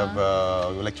 And we have,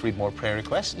 would like to read more prayer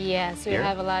requests? Yes, we Here.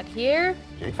 have a lot here.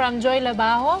 Okay. From Joy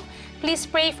Labajo, please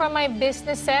pray for my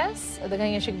businesses.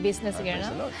 Dagang yung business again, praise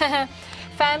the no? Lord.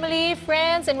 Family,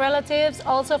 friends, and relatives.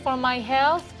 Also for my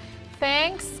health.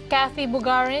 Thanks, Kathy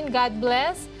Bugarin. God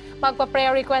bless.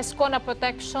 Magpa-prayer request ko na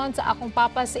protection sa akong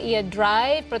papa sa iya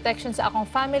drive, protection sa akong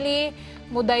family,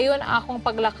 mudayon akong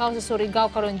paglakaw sa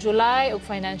Surigao karon July ug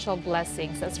financial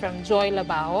blessings. That's from Joy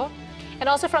Labajo. And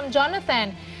also from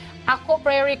Jonathan, ako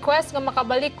prayer request nga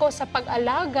makabalik ko sa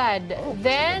pag-alagad.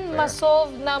 Then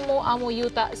masolve na mo amo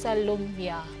yuta sa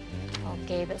lumbia.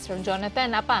 Okay, that's from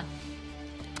Jonathan. Apa?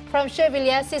 From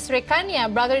Cheviliasis Recania,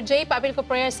 Brother Jay, paapil ko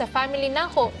prayer sa family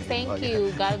nako. Thank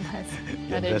you. God bless,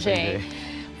 Brother Jay.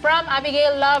 From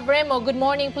Abigail Love Remo, good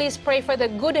morning. Please pray for the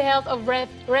good health of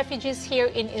refugees here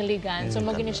in Iligan. So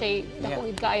magino siya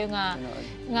dakong kayo nga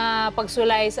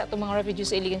pagsulay sa atong mga refugees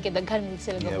sa Iligan kay daghan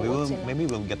sila gabuot sila. Maybe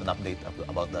we'll get an update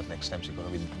about that next time siguro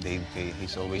with Dave K.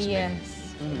 He's always been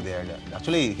there.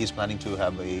 Actually, he's planning to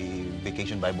have a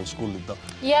vacation Bible school dito.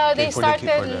 Yeah, they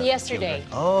started yesterday.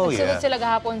 Oh, yeah. Nagsunod sila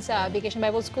gahapon sa Vacation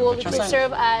Bible School, which will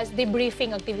serve as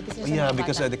debriefing activities sa Yeah, mga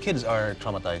because bata. the kids are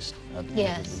traumatized.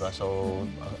 Yes. Diba? So,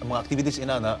 ang mga activities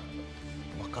ina na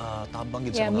makatabang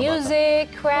gid sa Yeah, mga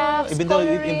music, bata. crafts,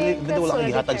 coloring. Even though wala kang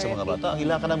gihatag sa mga bata, ang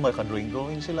ila ka nang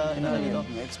makadrawing sila, you know,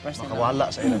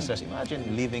 makawala sa ilang stress. Imagine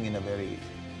living in a very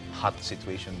hot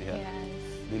situation diha.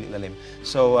 Really lalim.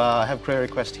 So I have prayer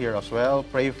request here as well.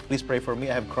 Please pray for me.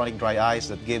 I have chronic dry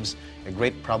eyes that gives a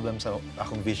great problem sa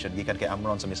akong vision. Gikan kay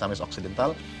Amron sa Misamis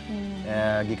Occidental.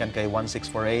 Gikan kay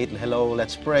 1648. Hello,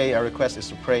 let's pray. Our request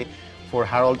is to pray for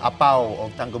Harold Apaw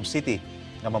of Tangub City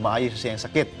na mamaayo siya siyang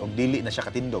sakit o dili na siya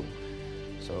katindog.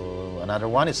 So another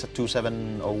one is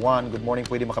 2701. Good morning.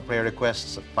 Pwede maka-prayer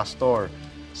request sa pastor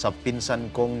sa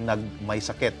pinsan kong may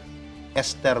sakit.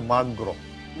 Esther Magro.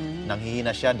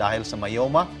 Nanghihina siya dahil sa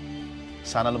myoma.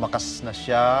 Sana lumakas na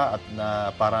siya at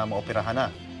para maoperahan na.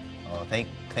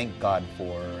 Thank God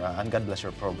for and God bless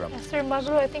your program. Sir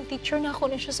Magro, I think teacher na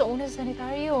ako na siya sa una sa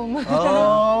sanitarium.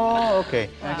 Oh, okay.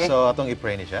 So atong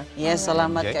i-pray ni siya. Yes,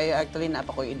 salamat kayo. Actually,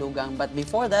 napakoy idugang. But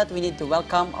before that, we need to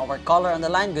welcome our caller on the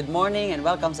line. Good morning and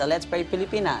welcome sa Let's Pray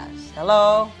Pilipinas.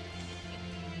 Hello.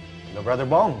 Hello, Brother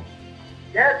Bong.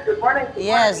 Yes, good morning.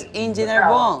 Yes, Engineer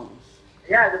Bong.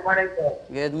 Yeah, good morning, sir.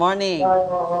 Good morning.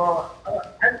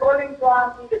 I'm calling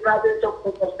from the province of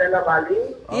Compostela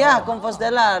Valley. Yeah,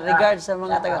 Compostela. Regards sa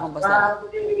mga taga-Compostela.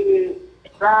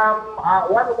 From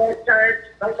one of our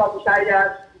church, ng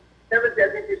Visayas, Seventh-day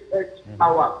Adventist Church,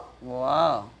 Mawag.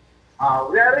 Wow.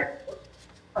 We are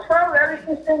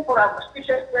requesting for a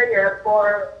special prayer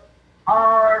for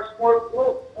our small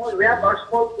group. We have our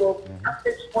small group,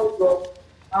 active small group,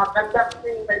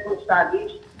 conducting Bible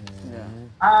studies.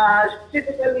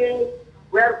 Specifically,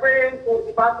 we are praying for the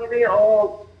family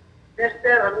of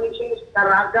Mr. and Mrs.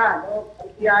 Naraga,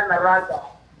 Naraga.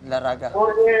 Naraga.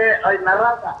 For their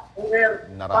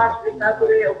past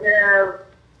recovery of their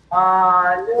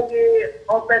newly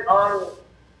opened or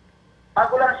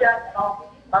bago lang siya,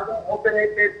 bagong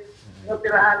operated yung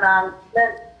tirahan ng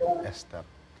lens, yung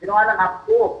ginawa ng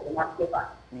apto, yung apto pa.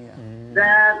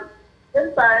 Then,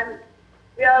 same time,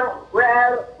 we have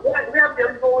the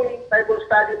ongoing Bible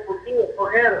study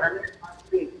for her and her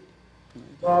family.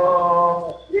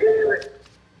 So,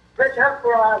 let's help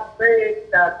for us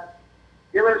praying that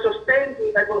they will sustain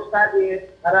the Bible study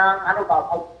parang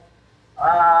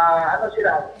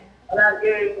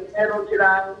palaging meron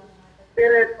silang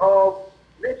spirit of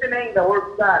listening the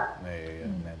Word of God.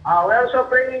 We're also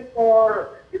praying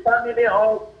for the family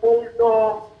of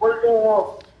Puldo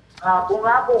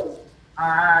Bungabong.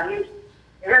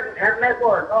 Her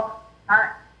neighbor, no?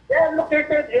 They're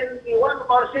located in one of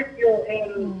our sitio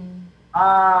in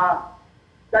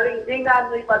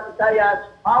Dalingdingan,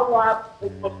 Visayas, Mawag,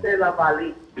 Compostela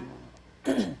Valley.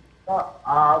 So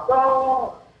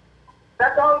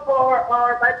that's all for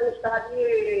our Bible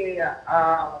study.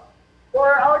 For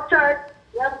our church,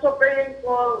 we are also praying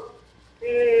for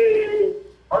the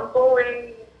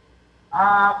ongoing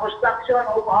construction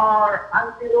of our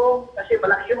anteroom kasi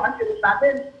malaki yung anteroom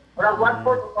natin. Around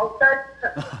 1/4 of our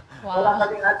church. Wala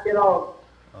kaming anteroom.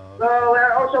 So we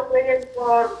are also praying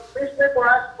for, please pray for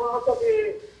us for also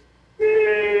the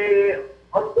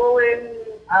ongoing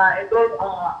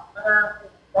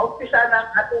umpisa ng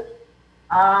ating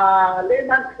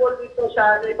layman school dito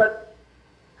sa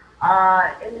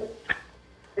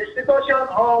institution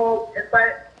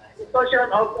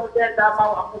of Golden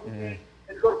Damao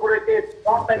Incorporated.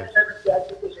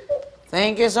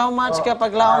 Thank you so much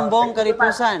kapag laombong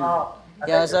karipusan.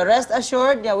 Yeah, so rest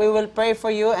assured, yeah, we will pray for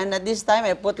you. And at this time,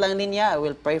 I put lang niya, I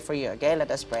will pray for you. Okay,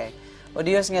 let us pray. O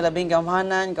Diyos nga labing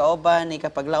gamhanan, kaoban, ni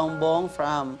kapaglaumbong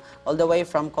from all the way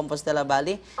from Compostela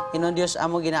Valley. Hinong Diyos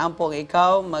amo ginaampo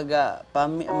ikaw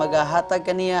magahatag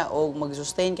kaniya o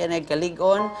mag-sustain kaniya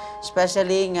kaligon,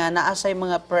 especially nga naasay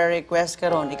mga prayer request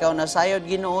karon. Ikaw nasayod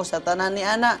Ginoo sa tanan ni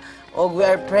ana. O we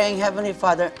are praying, Heavenly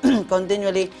Father,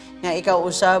 continually nga ikaw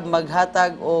usab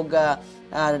maghatag og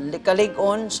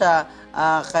kaligon sa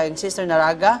kay Sister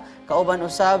Naraga, kauban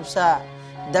usab sa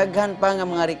daghan pa nga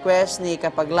mga request ni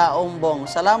kapaglaombong.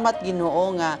 Salamat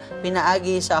Ginoo nga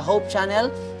pinaagi sa Hope Channel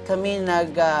kami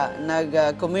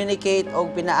nag-communicate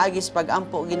og pinaagi sa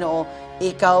pagampo Ginoo,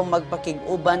 ikaw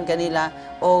magpakig-uban kanila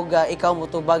og ikaw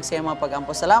mutubag sa mga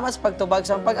pagampo. Salamat sa pagtubag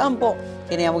sa pagampo.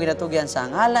 Kini amo ginatugyan sa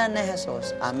ngalan ni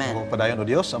Jesus. Amen. Kung padayon o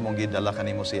Dios, among gidala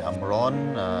kanimo si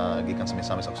Amron, gikan sa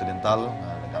Misamis Occidental,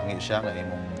 naghangi siya nga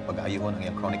imong pag-ayuhon ang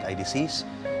iyang chronic eye disease.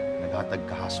 Naghatag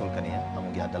kahasol kaniya.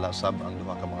 Among giadala sab ang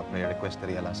duha ka mga prayer request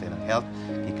diri alang sa ilang health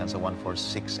gikan sa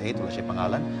 1468 wala siya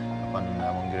pangalan. Apan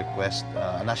among request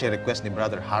ana siya request ni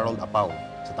Brother Harold Apaw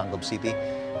sa Tanggob City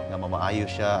nga mamaayo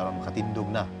siya aron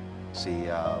makatindog na si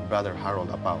Brother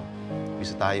Harold Apaw.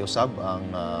 Bisitayo sab ang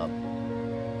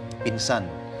pinsan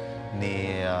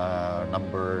ni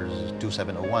number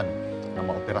 2701 na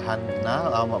maoperahan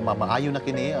na mamaayo na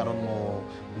kini aron mo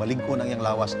maligkon ang iyang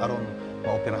lawas aron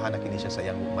maoperahan na kini siya sa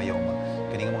iyang mayoma.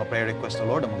 Kining mga prayer request to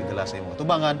Lord among gidala sa imong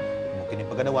tubangan, mo kining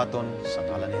pagadawaton sa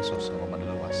ngalan ni Jesus nga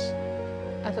manluluwas.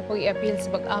 Ato po i-appeal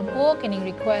sa pag-ampo kining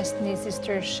request ni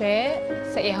Sister She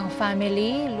sa iyang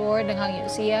family. Lord, nanghangyo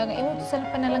siya nga imo sa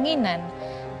panalanginan.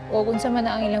 O kung sa man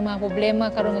ang ilang mga problema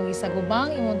karon nga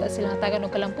gisagubang, imo ta silang tagan og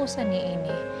kalampusan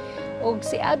niini. Og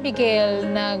si Abigail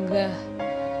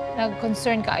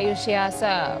nag-concern kaayo siya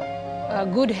sa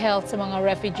good health sa mga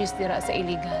refugees dira sa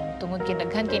Iligan. Tungod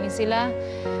kinaghan kini sila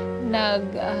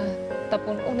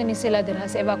tapunog na ni sila dira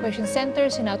sa evacuation center,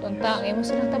 sinatunta ang imo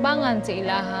silang tabangan sa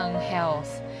ilahang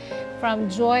health. From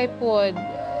Joy pod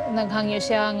naghangyo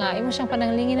siya nga imo siyang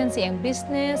pananglinginan sa iyang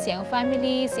business, sa iyang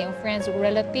family, sa iyang friends ug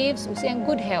relatives ug sa iyang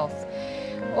good health.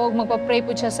 Og magpa-pray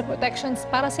po siya sa protections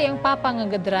para sa iyang papa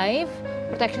nga ga-drive,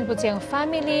 protection po sa iyang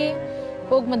family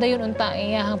ug madayon unta ang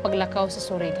iyang paglakaw sa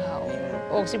Surigao.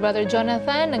 O si Brother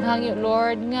Jonathan, naghangyo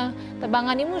Lord nga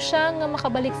tabangan nimo siya nga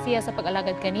makabalik siya sa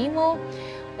pag-alagad kanimo.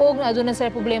 O nga aduna sila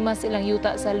problema silang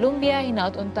yuta sa Lumbia,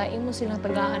 hinaut unta imo silang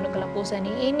tagaan og kalampusan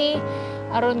niini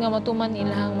aron nga matuman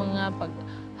ilang mga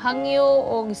paghangyo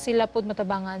o sila pud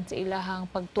matabangan sa ilahang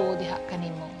pagtuo diha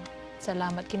kanimo.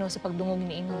 Salamat Ginoo sa pagdungog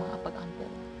niini mga pag-ampo.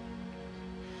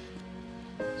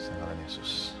 Sa ngalan ni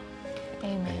Jesus.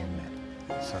 Amen.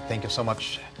 So thank you so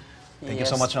much. Thank you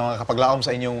so much na kapaglaom sa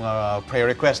inyong prayer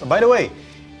request. By the way,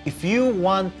 if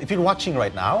you're watching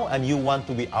right now and you want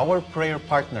to be our prayer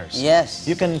partners, yes,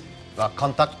 you can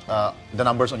contact the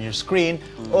numbers on your screen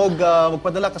o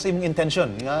magpadala ka sa imong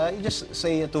intention. You just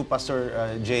say to Pastor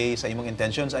Jay sa imong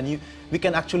intentions and we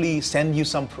can actually send you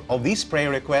some of these prayer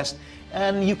requests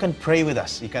and you can pray with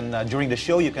us. You can during the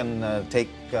show you can take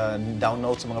down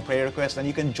notes sa mga prayer requests and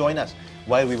you can join us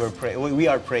while we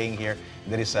are praying here.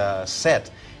 There is a set.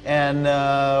 And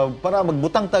para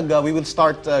magbutang tag, we will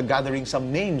start gathering some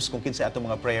names kung kinsa atong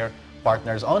mga prayer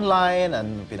partners online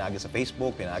and pinagi sa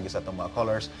Facebook, pinagi sa atong mga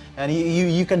callers. And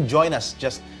you can join us.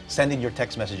 Just send in your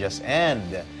text messages and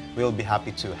we'll be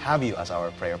happy to have you as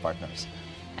our prayer partners.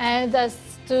 And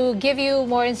to give you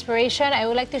more inspiration, I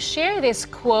would like to share this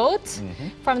quote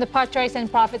from the Patriarchs and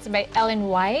Prophets by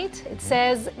Ellen White. It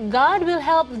says, God will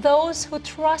help those who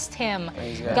trust Him.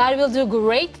 God will do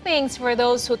great things for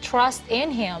those who trust in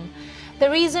Him.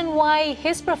 The reason why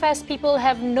His professed people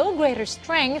have no greater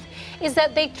strength is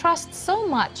that they trust so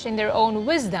much in their own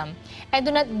wisdom and do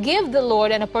not give the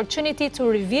Lord an opportunity to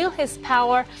reveal His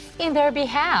power in their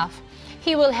behalf.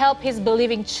 He will help His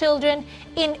believing children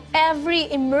in every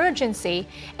emergency,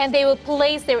 and they will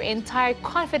place their entire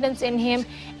confidence in Him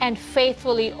and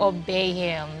faithfully obey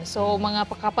Him. So, mga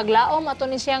pakapaglaom, ato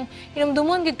ni siyang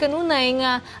hinumdumon gid kanunay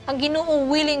nga ang Ginoo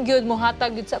willing gyud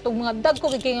mohatag gid sa atong mga dagko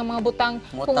gid nga mga butang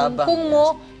kung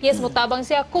mo, yes, motabang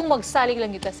siya kung magsalig lang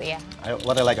gyud ta siya.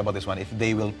 What I like about this one, if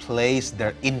they will place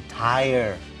their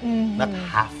entire, not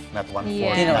half, not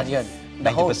 1/4,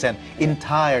 90%,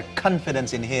 entire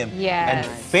confidence in Him and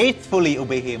faithfully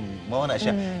obey Him.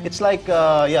 It's like,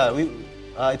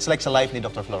 it's like sa life ni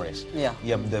Dr. Flores.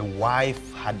 The wife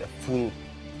had a full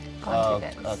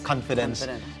confidence.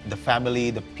 The family,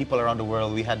 the people around the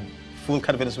world, we had full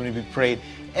confidence when we prayed.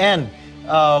 And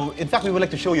in fact, we would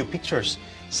like to show you pictures.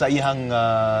 sa iyang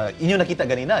inyo nakita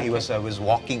ganina, he was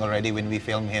walking already when we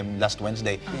filmed him last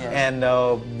Wednesday. And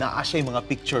naa siya yung mga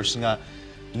pictures nga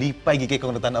lipay gikay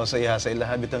kong natanaw sa iya sa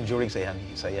ilahan bitang during sa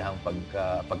iyang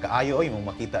pagkaayo yung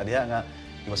makita diha nga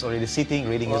he was already sitting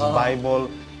reading his Bible.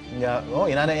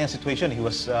 Inana yung situation. He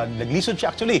was naglisod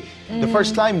siya actually. The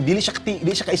first time dili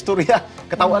siya ka-istorya.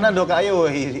 Katawanan do kaayo.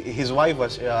 His wife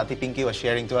was Ate Pinky was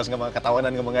sharing to us nga mga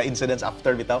katawanan nga mga incidents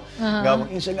after bitaw. Nga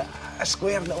siya nga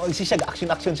square na siya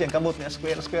action siya kamot nga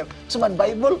square. Suman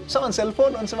Bible, suman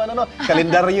cellphone, suman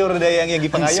kalendaryo ra day ang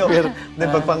gipangayo.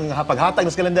 Then paghatag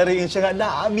ng kalendaryo siya nga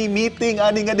naami meeting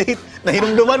ani nga date.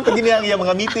 Nahinumduman pag iyang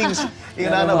mga meetings.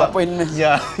 Inana ba?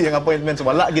 Yung appointments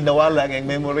wala gid nawala ang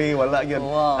memory wala gid.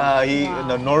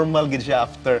 Normal gid siya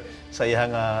after sa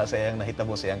iyang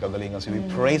nahitabo sa iyang kagalingon. So we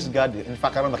praise God. In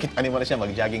fact, karon makita nimo na siya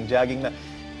mag-jogging na.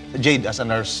 Jade as a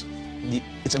nurse,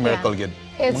 it's a miracle gid.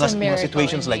 It's a miracle. Mga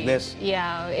situations like this.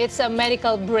 Yeah, it's a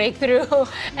medical breakthrough.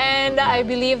 And I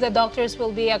believe the doctors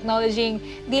will be acknowledging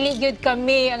dili gyud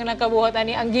kami ang nakabuhat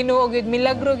ani ang Ginoo gyud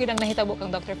milagro gyud ang nahitabo kang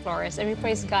Dr. Flores. And we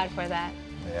praise God for that.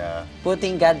 Yeah.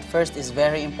 Putting God first is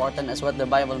very important, as what the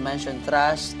Bible mentioned.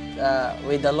 Trust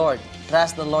with the Lord.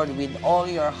 Trust the Lord with all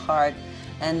your heart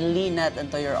and lean not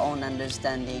unto your own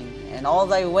understanding. In all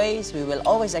thy ways, we will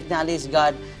always acknowledge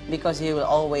God because He will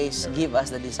always give us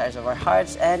the desires of our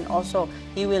hearts, and also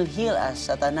He will heal us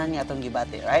sa tanan nga atong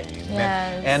gibati, right?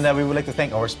 Yes. And we would like to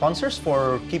thank our sponsors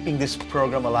for keeping this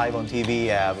program alive on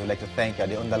TV. We would like to thank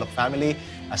the Undalok family,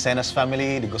 Asenas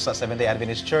family, the Gusa Seventh-day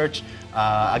Adventist Church,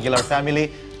 Aguilar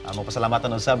family,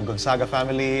 magpasalamatan usab Gonzaga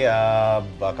family,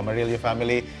 Camarillo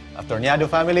family, Torniado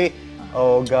family,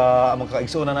 o mga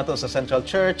kaigsunan nato sa Central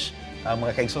Church,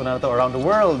 mga kaigsunan nato around the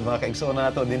world, mga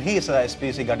kaigsunan nato dinhi sa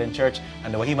SPC Garden Church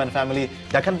and the Wahiman family.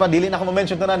 Daghan pa dili na ako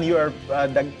ma-mention tanan. You are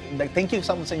thank you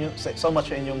so much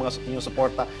sa inyong mga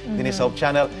suporta dinhi sa Hope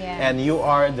Channel, and you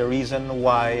are the reason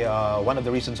why one of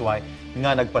the reasons why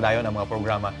nga nagpadayon ang mga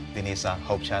programa dinhi sa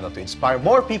Hope Channel to inspire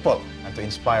more people and to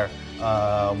inspire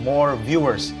more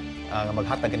viewers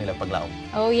maghatag kanila paglaom.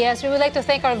 Oh yes, we would like to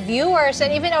thank our viewers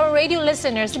and even our radio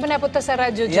listeners. Di ba napunta sa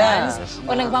radyo dyan?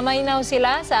 O nagmamaynaw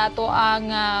sila sa ato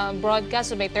ang broadcast,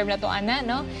 so may term na to ana,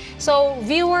 no? So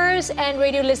viewers and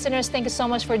radio listeners, thank you so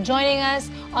much for joining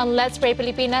us on Let's Pray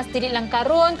Pilipinas. Dili lang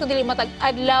karon, kung dili matag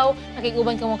adlaw,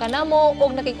 nakig-uban kamo kanamo o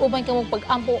nakig-uban kamo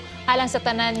pag-ampo alang sa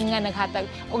tanan nga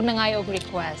naghatag og nangayo og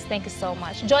request. Thank you so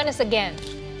much. Join us again.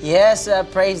 Yes,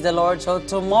 praise the Lord. So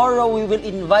tomorrow we will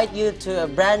invite you to a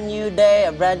brand new day,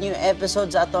 a brand new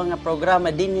episode sa atong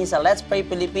programa dinhi sa Let's Pray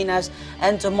Pilipinas.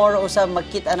 And tomorrow usab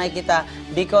magkita na kita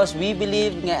because we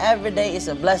believe nga every day is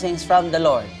a blessings from the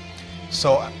Lord.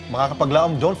 So mga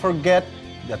kapaglaom, don't forget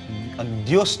that ang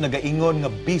Dios nagaingon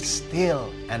nga be still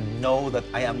and know that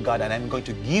I am God and I'm going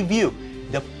to give you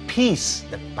the peace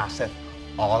that passeth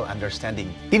all understanding.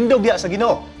 Tindog diya sa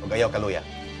Ginoo ug ayaw kaluya.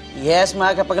 Yes,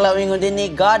 mga kapaglaom din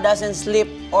ni God doesn't sleep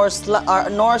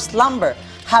nor slumber.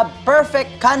 Have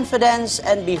perfect confidence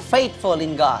and be faithful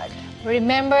in God.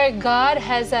 Remember, God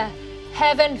has a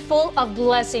heaven full of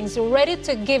blessings ready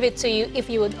to give it to you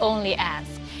if you would only ask.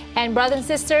 And brothers and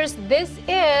sisters, this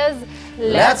is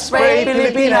Let's Pray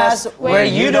Pilipinas, where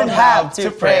you don't have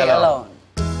to pray alone.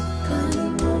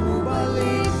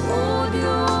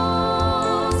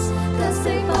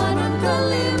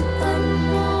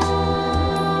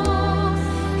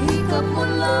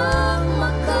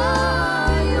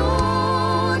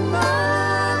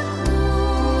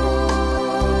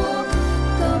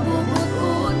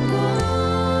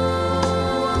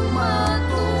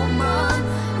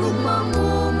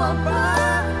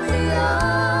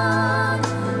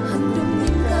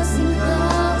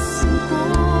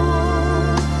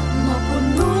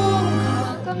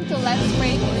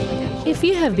 If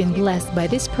you have been blessed by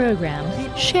this program,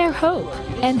 share hope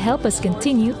and help us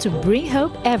continue to bring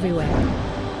hope everywhere.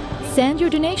 Send your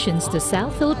donations to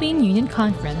South Philippine Union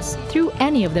Conference through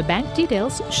any of the bank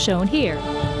details shown here.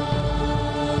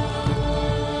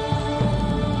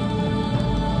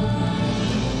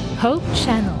 Hope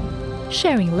Channel,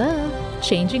 sharing love,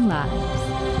 changing lives.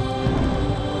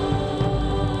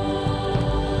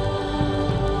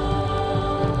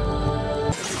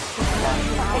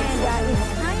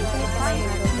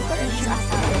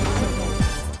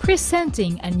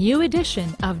 Presenting a new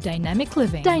edition of Dynamic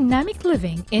Living. Dynamic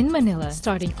Living in Manila,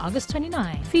 starting August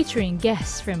 29, featuring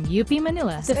guests from UP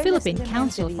Manila, the Philippine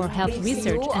Council for Health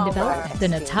Research and Development, the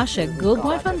Natasha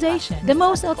Goldborn Foundation, the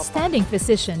Most Outstanding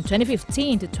Physician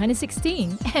 2015 to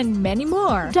 2016, and many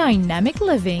more. Dynamic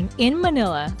Living in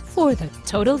Manila for the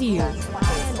total you.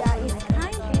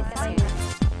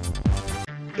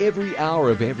 every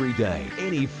hour of every day.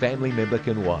 Any family member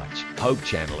can watch. Hope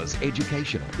Channel is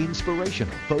educational,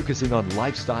 inspirational, focusing on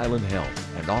lifestyle and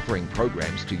health, and offering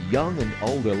programs to young and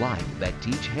old alike that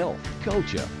teach health,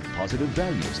 culture, positive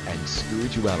values, and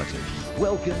spirituality.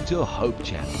 Welcome to Hope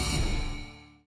Channel.